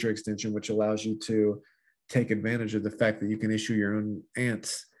new feature extension, which allows you to take advantage of the fact that you can issue your own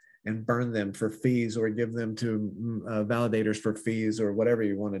ants and burn them for fees, or give them to validators for fees, or whatever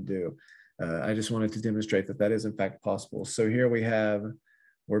you want to do. I just wanted to demonstrate that that is in fact possible. So here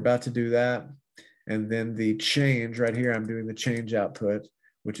we're about to do that. And then the change right here, I'm doing the change output,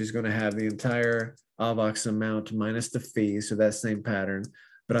 which is going to have the entire AVAX amount minus the fee. So that same pattern,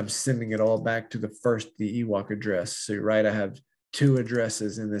 but I'm sending it all back to the EWOC address. So you're right, I have 2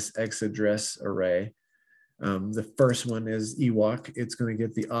 addresses in this X address array. The first one is EWOC. It's going to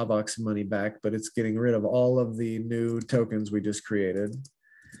get the AVAX money back, but it's getting rid of all of the new tokens we just created.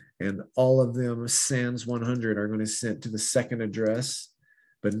 And all of them sans 100 are going to send to the second address,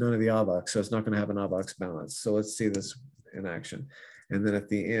 but none of the AVAX. So it's not going to have an AVAX balance. So let's see this in action. And then at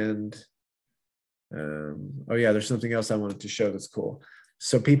the end, oh yeah, there's something else I wanted to show that's cool.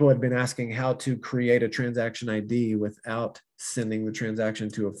 So people had been asking how to create a transaction ID without sending the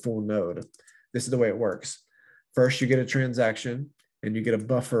transaction to a full node. This is the way it works. First, you get a transaction and you get a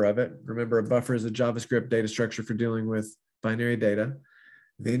buffer of it. Remember, a buffer is a JavaScript data structure for dealing with binary data.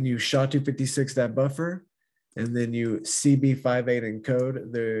 Then you SHA-256 that buffer, and then you CB58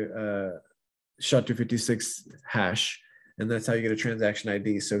 encode the SHA-256 hash, and that's how you get a transaction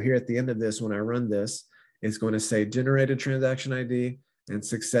ID. So here at the end of this, when I run this, it's going to say generated transaction ID and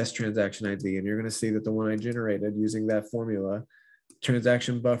success transaction ID. And you're going to see that the one I generated using that formula,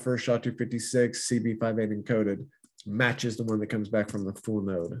 transaction buffer, SHA-256, CB58 encoded, matches the one that comes back from the full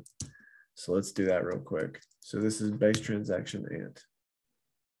node. So let's do that real quick. So this is base transaction ant.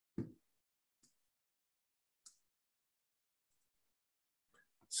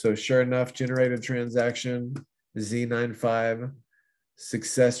 So sure enough, generated transaction Z95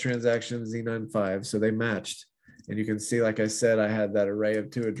 success transaction Z95. So they matched. And you can see, like I said, I had that array of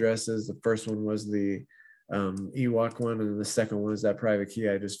 2 addresses. The first one was the EWOC one, and then the second one is that private key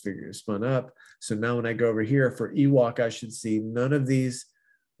I just spun up. So now when I go over here for EWOC, I should see none of these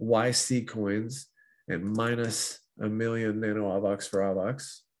YC coins and minus 1 million nano AVAX for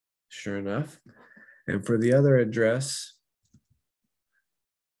AVAX, sure enough. And for the other address,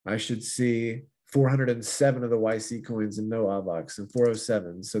 I should see 407 of the YC coins and no AVAX and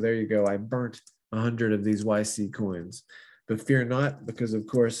 407. So there you go. I burnt 100 of these YC coins, but fear not, because of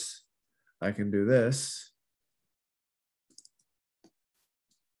course I can do this.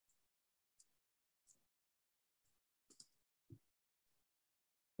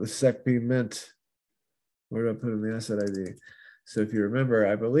 The SecP mint, where do I put in the asset ID? So if you remember,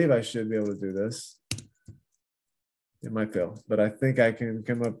 I believe I should be able to do this. It might fail, but I think I can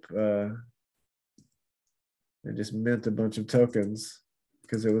come up and just mint a bunch of tokens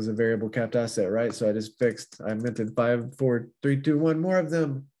because it was a variable capped asset, right? So I minted 5, 4, 3, 2, 1 more of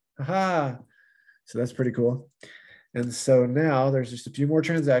them. Aha! So that's pretty cool. And so now there's just a few more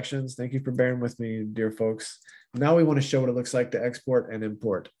transactions. Thank you for bearing with me, dear folks. Now we want to show what it looks like to export and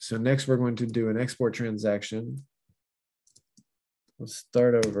import. So next we're going to do an export transaction. Let's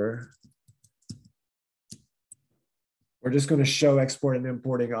start over. We're just going to show export and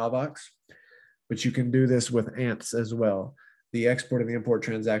importing AVAX, but you can do this with ants as well. The export and the import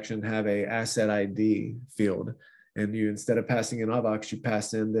transaction have a asset ID field, and you, instead of passing in AVAX, you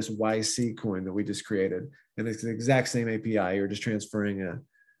pass in this YC coin that we just created. And it's the exact same API. You're just transferring a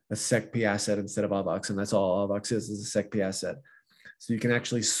SecP asset instead of AVAX, and that's all AVAX is a SecP asset. So you can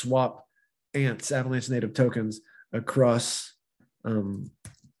actually swap ants, Avalanche native tokens, across the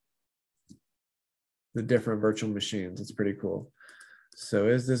different virtual machines. It's pretty cool. So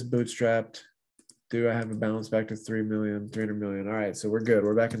is this bootstrapped? Do I have a balance back to 3 million, 300 million? All right, so we're good.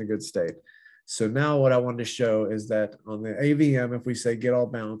 We're back in a good state. So now what I wanted to show is that on the AVM, if we say get all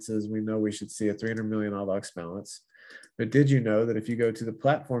balances, we know we should see a 300 million AVAX balance. But did you know that if you go to the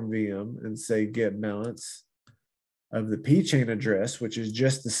platform VM and say get balance of the P chain address, which is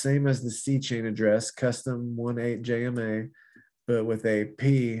just the same as the C chain address, custom 18 JMA, but with a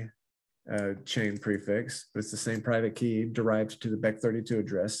P chain prefix, but it's the same private key derived to the Bech32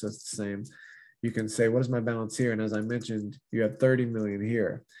 address, so it's the same. You can say, what is my balance here? And as I mentioned, you have 30 million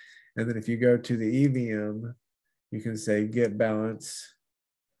here. And then if you go to the EVM, you can say get balance.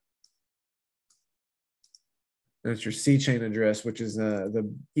 That's your C chain address, which is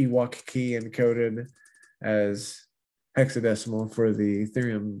the EWOC key encoded as hexadecimal for the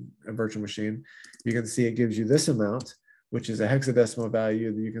Ethereum virtual machine. You can see it gives you this amount, which is a hexadecimal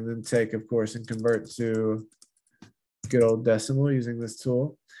value that you can then take, of course, and convert to good old decimal using this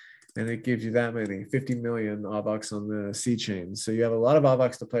tool. And it gives you that many, 50 million AVAX on the C chain. So you have a lot of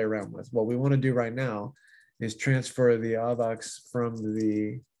AVAX to play around with. What we want to do right now is transfer the AVAX from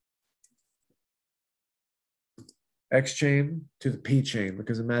the X chain to the P chain,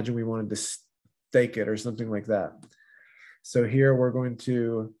 because imagine we wanted to stake it or something like that. So here we're going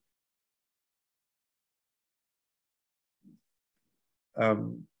to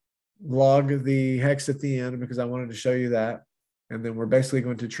log the hex at the end because I wanted to show you that. And then we're basically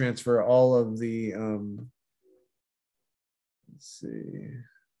going to transfer all of the, let's see.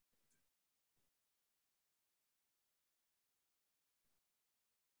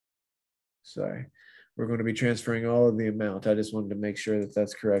 Sorry. We're going to be transferring all of the amount. I just wanted to make sure that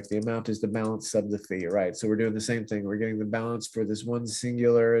that's correct. The amount is the balance sub the fee, right? So we're doing the same thing. We're getting the balance for this one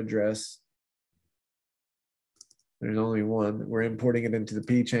singular address. There's only one. We're importing it into the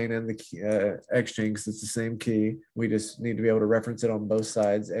P chain and the X chain because it's the same key. We just need to be able to reference it on both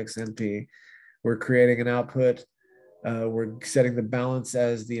sides, X and P. We're creating an output. We're setting the balance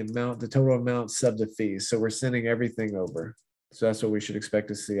as the amount, the total amount sub the fee. So we're sending everything over. So that's what we should expect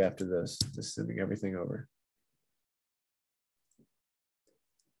to see after this, just sending everything over.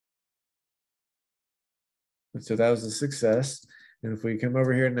 And so that was a success. And if we come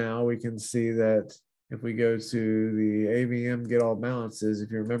over here now, we can see that if we go to the AVM get all balances,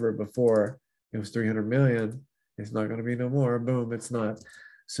 if you remember before, it was 300 million. It's not going to be no more. Boom, it's not.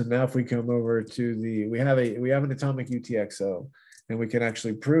 So now if we come over to the, we have an atomic UTXO, and we can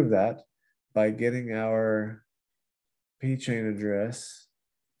actually prove that by getting our P chain address,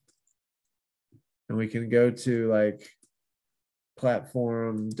 and we can go to like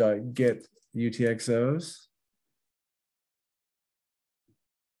platform.get UTXOs.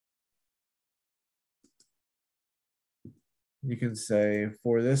 You can say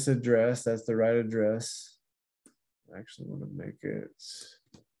for this address, that's the right address. I actually want to make it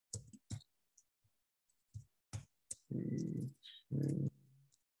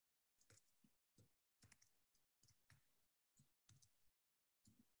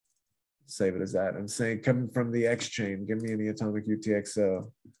Save it as that. I'm saying coming from the X chain, give me any atomic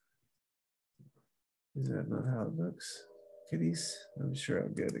UTXO. Is that not how it looks? Kitties? I'm sure I'll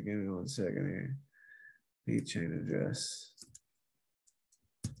get it. Give me 1 second here. P chain address.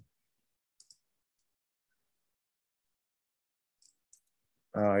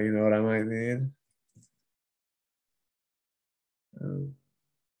 You know what I might need?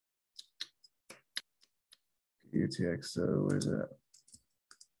 UTXO, where's that?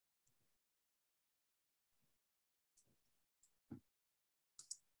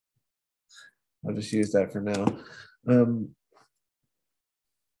 I'll just use that for now.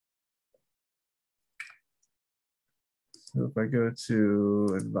 So if I go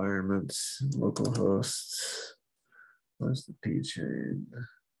to environments, localhost, where's the P chain?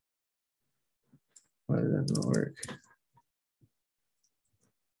 Why did that not work?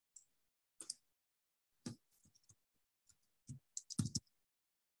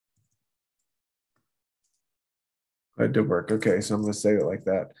 It did work. Okay, so I'm going to say it like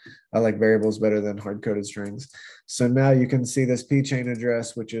that. I like variables better than hard-coded strings. So now you can see this P chain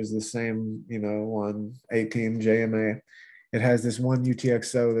address, which is the same, 118 JMA. It has this one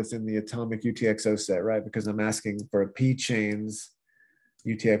UTXO that's in the atomic UTXO set, right? Because I'm asking for a P chains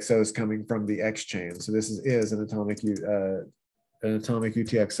UTXOs coming from the X chain. So this is an atomic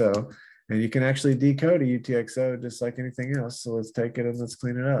UTXO. And you can actually decode a UTXO just like anything else. So let's take it and let's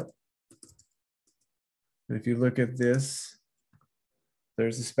clean it up. If you look at this,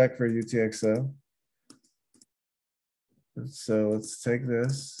 there's a spec for UTXO. And so let's take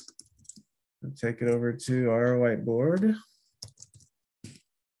this and take it over to our whiteboard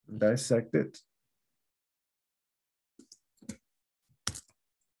and dissect it.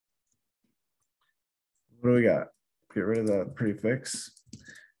 What do we got? Get rid of that prefix.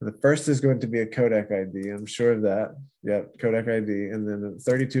 The first is going to be a codec ID. I'm sure of that. Yep, codec ID. And then a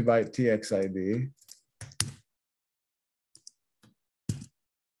 32-byte TX ID.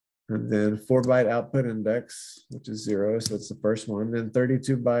 And then 4-byte output index, which is 0. So it's the first one. Then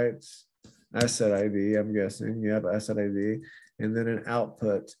 32 bytes asset ID, I'm guessing. Yep, asset ID. And then an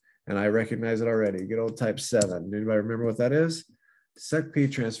output. And I recognize it already. Good old type 7. Anybody remember what that is?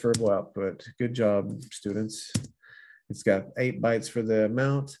 SecP transferable output. Good job, students. It's got 8 bytes for the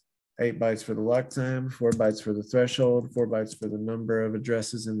amount, 8 bytes for the lock time, 4 bytes for the threshold, 4 bytes for the number of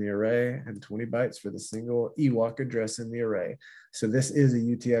addresses in the array, and 20 bytes for the single EWOC address in the array. So this is a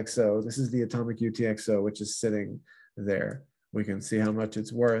UTXO. This is the atomic UTXO, which is sitting there. We can see how much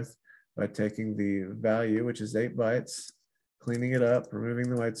it's worth by taking the value, which is 8 bytes, cleaning it up, removing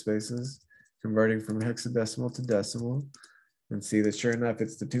the white spaces, converting from hexadecimal to decimal, and see that sure enough,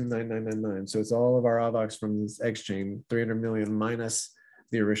 it's the 29999. So it's all of our AVOX from this X chain, 300 million minus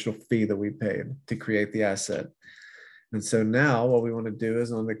the original fee that we paid to create the asset. And so now what we want to do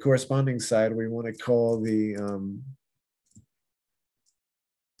is on the corresponding side, we want to call the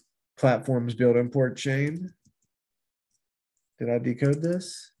platforms build import chain. Did I decode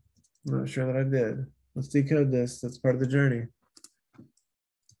this? I'm not sure that I did. Let's decode this. That's part of the journey.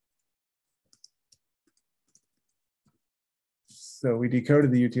 So we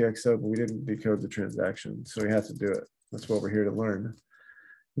decoded the UTXO, but we didn't decode the transaction. So we have to do it. That's what we're here to learn.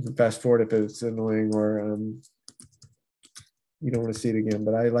 You can fast forward if it's annoying or you don't want to see it again,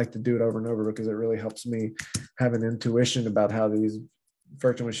 but I like to do it over and over because it really helps me have an intuition about how these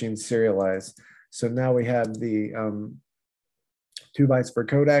virtual machines serialize. So now we have the 2 bytes for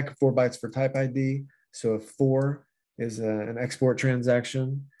codec, 4 bytes for type ID. So if 4 is an export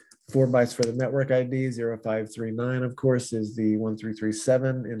transaction, 4 bytes for the network ID, 0539, of course, is the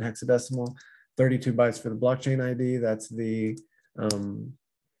 1337 in hexadecimal, 32 bytes for the blockchain ID, that's the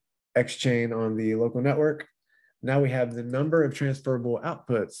X chain on the local network. Now we have the number of transferable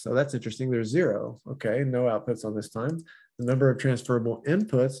outputs. So that's interesting, there's 0. Okay, no outputs on this time. The number of transferable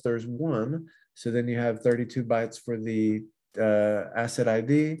inputs, there's 1. So then you have 32 bytes for the asset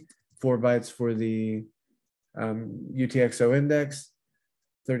ID, 4 bytes for the UTXO index,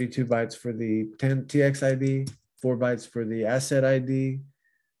 32 bytes for the 10 TX ID, 4 bytes for the asset ID.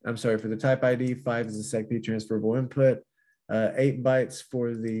 I'm sorry, for the type ID, 5 is the SecP transferable input, 8 bytes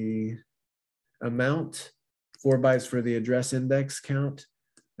for the amount, 4 bytes for the address index count,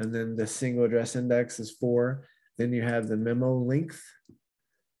 and then the single address index is 4. Then you have the memo length.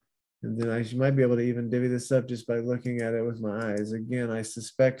 And then I might be able to even divvy this up just by looking at it with my eyes. Again, I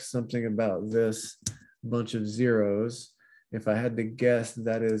suspect something about this bunch of zeros. If I had to guess,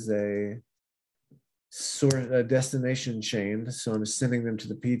 that is a destination chain. So I'm sending them to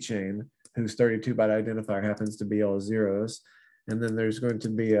the P chain, whose 32-byte identifier happens to be all zeros. and then there's going to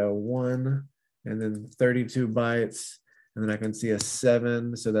be a 1, and then 32 bytes, and then I can see a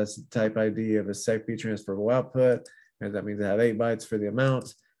 7. So that's the type ID of a SecP transferable output. And that means I have 8 bytes for the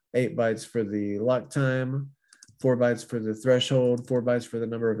amount, 8 bytes for the lock time, 4 bytes for the threshold, 4 bytes for the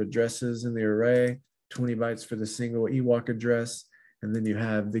number of addresses in the array, 20 bytes for the single EWOC address, and then you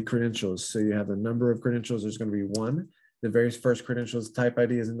have the credentials. So you have the number of credentials, there's going to be 1. The very first credentials type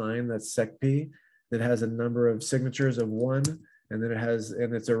ID is 9, that's SecP. That has a number of signatures of 1, and then it has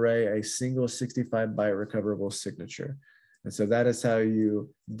in its array a single 65-byte recoverable signature. And so that is how you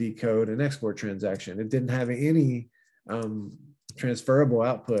decode an export transaction. It didn't have any transferable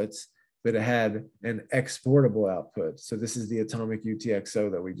outputs, but it had an exportable output. So this is the atomic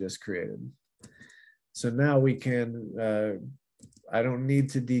UTXO that we just created. So now we can, I don't need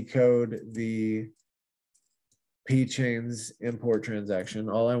to decode the pchain's import transaction.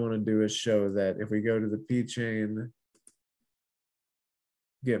 All I want to do is show that if we go to the pchain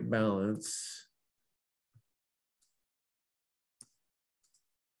get balance,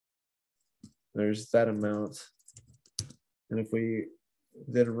 there's that amount. And if we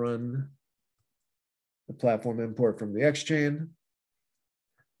then run the platform import from the X-chain,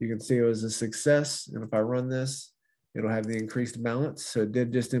 you can see it was a success. And if I run this, it'll have the increased balance. So it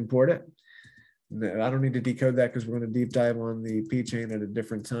did just import it. I don't need to decode that because we're going to deep dive on the pchain at a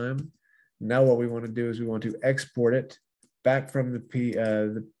different time. Now what we want to do is we want to export it back from the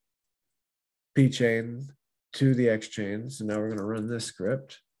pchain to the X-chain. So now we're going to run this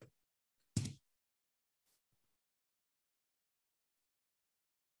script.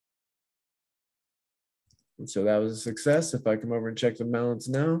 And so that was a success. If I come over and check the balance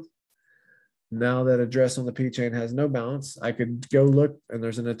now, now that address on the pchain has no balance, I could go look, and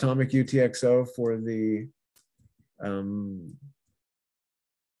there's an atomic UTXO for the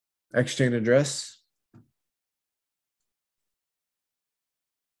X-chain address.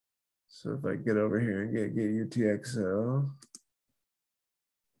 So if I get over here and get UTXO,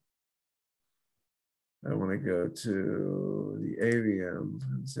 I want to go to the AVM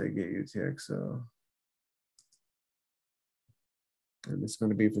and say get UTXO. And it's going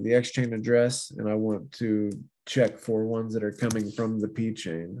to be for the X-chain address, and I want to check for ones that are coming from the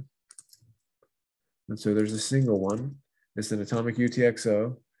pchain. And so there's a single one. It's an atomic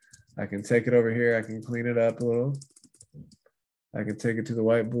UTXO. I can take it over here. I can clean it up a little. I can take it to the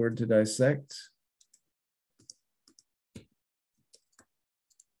whiteboard to dissect.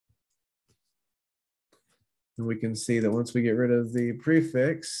 And we can see that once we get rid of the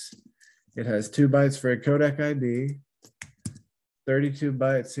prefix, it has 2 bytes for a codec ID, 32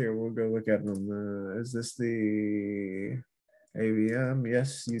 bytes here. We'll go look at them. Is this the AVM?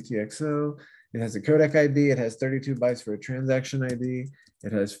 Yes, UTXO. It has a codec ID. It has 32 bytes for a transaction ID.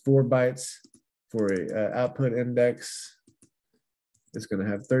 It has 4 bytes for a output index. It's going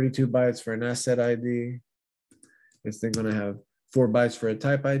to have 32 bytes for an asset ID. It's then going to have 4 bytes for a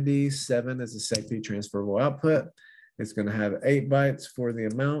type ID. 7 is a SecP transferable output. It's going to have 8 bytes for the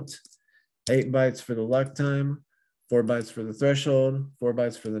amount, 8 bytes for the lock time, 4 bytes for the threshold, 4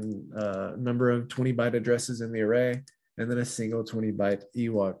 bytes for the number of 20-byte addresses in the array, and then a single 20-byte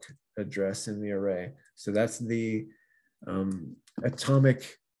EWOC address in the array. So that's the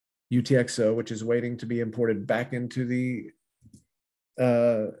atomic UTXO, which is waiting to be imported back into the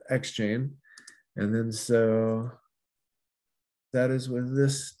X-chain. And then so that is with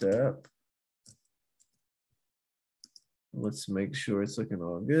this step. Let's make sure it's looking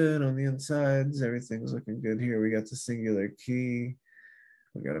all good on the insides. Everything's looking good here. We got the singular key.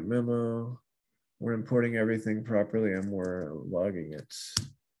 We got a memo. We're importing everything properly and we're logging it.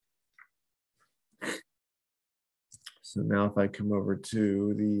 So now if I come over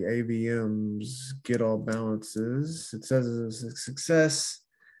to the AVM's get all balances, it says it's a success.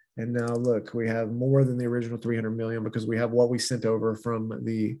 And now look, we have more than the original 300 million because we have what we sent over from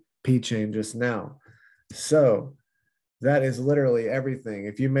the pchain just now. So that is literally everything.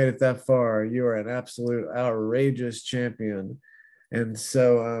 If you made it that far, you are an absolute outrageous champion. And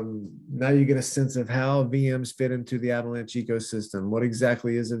so now you get a sense of how VMs fit into the Avalanche ecosystem. What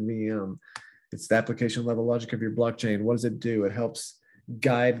exactly is a VM? It's the application level logic of your blockchain. What does it do? It helps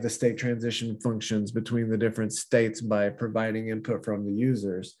guide the state transition functions between the different states by providing input from the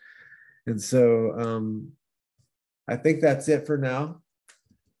users. And so I think that's it for now.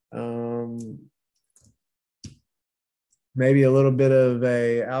 Maybe a little bit of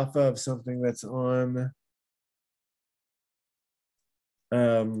a alpha of something that's on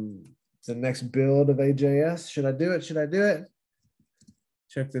the next build of AJS. Should I do it? Should I do it?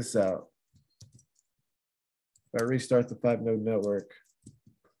 Check this out. If I restart the 5-node network,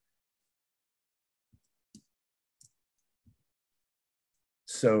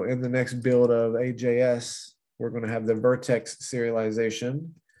 So in the next build of AJS, we're going to have the vertex serialization.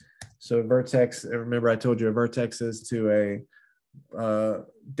 So vertex, remember I told you a vertex is to a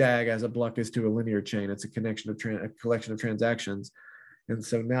DAG as a block is to a linear chain. It's a connection of a collection of transactions. And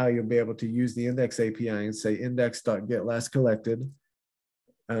so now you'll be able to use the index API and say index.getLastCollected,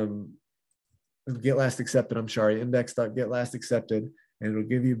 getLastAccepted, I'm sorry, index.getLastAccepted, and it'll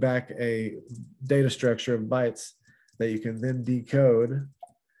give you back a data structure of bytes that you can then decode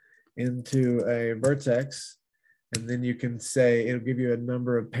into a vertex. And then you can say, it'll give you a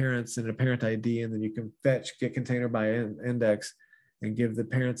number of parents and a parent ID, and then you can fetch get container by index and give the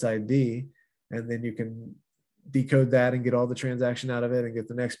parent's ID, and then you can decode that and get all the transaction out of it and get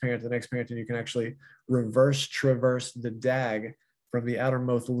the next parent, and you can actually reverse traverse the DAG from the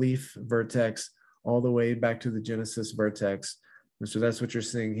outermost leaf vertex all the way back to the Genesis vertex. And so that's what you're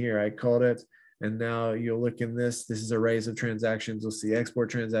seeing here. I called it, and now you'll look in this. This is arrays of transactions. You'll see export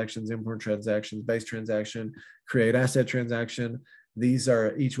transactions, import transactions, base transaction, create asset transaction. These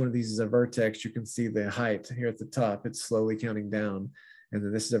are, each one of these is a vertex. You can see the height here at the top. It's slowly counting down. And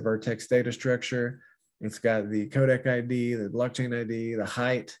then this is a vertex data structure. It's got the codec ID, the blockchain ID, the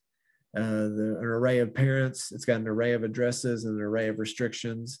height, an array of parents. It's got an array of addresses and an array of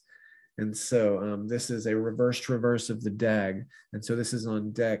restrictions. And so this is a reverse traverse of the DAG. And so this is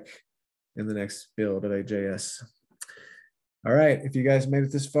on deck in the next build of AJS. All right, if you guys made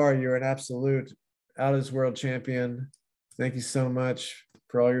it this far, you're an absolute out of this world champion. Thank you so much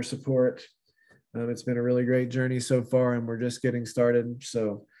for all your support. It's been a really great journey so far, and we're just getting started.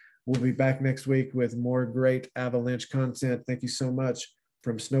 So we'll be back next week with more great Avalanche content. Thank you so much.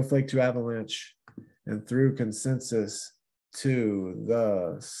 From Snowflake to Avalanche and through consensus to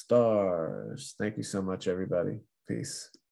the stars. Thank you so much, everybody. Peace.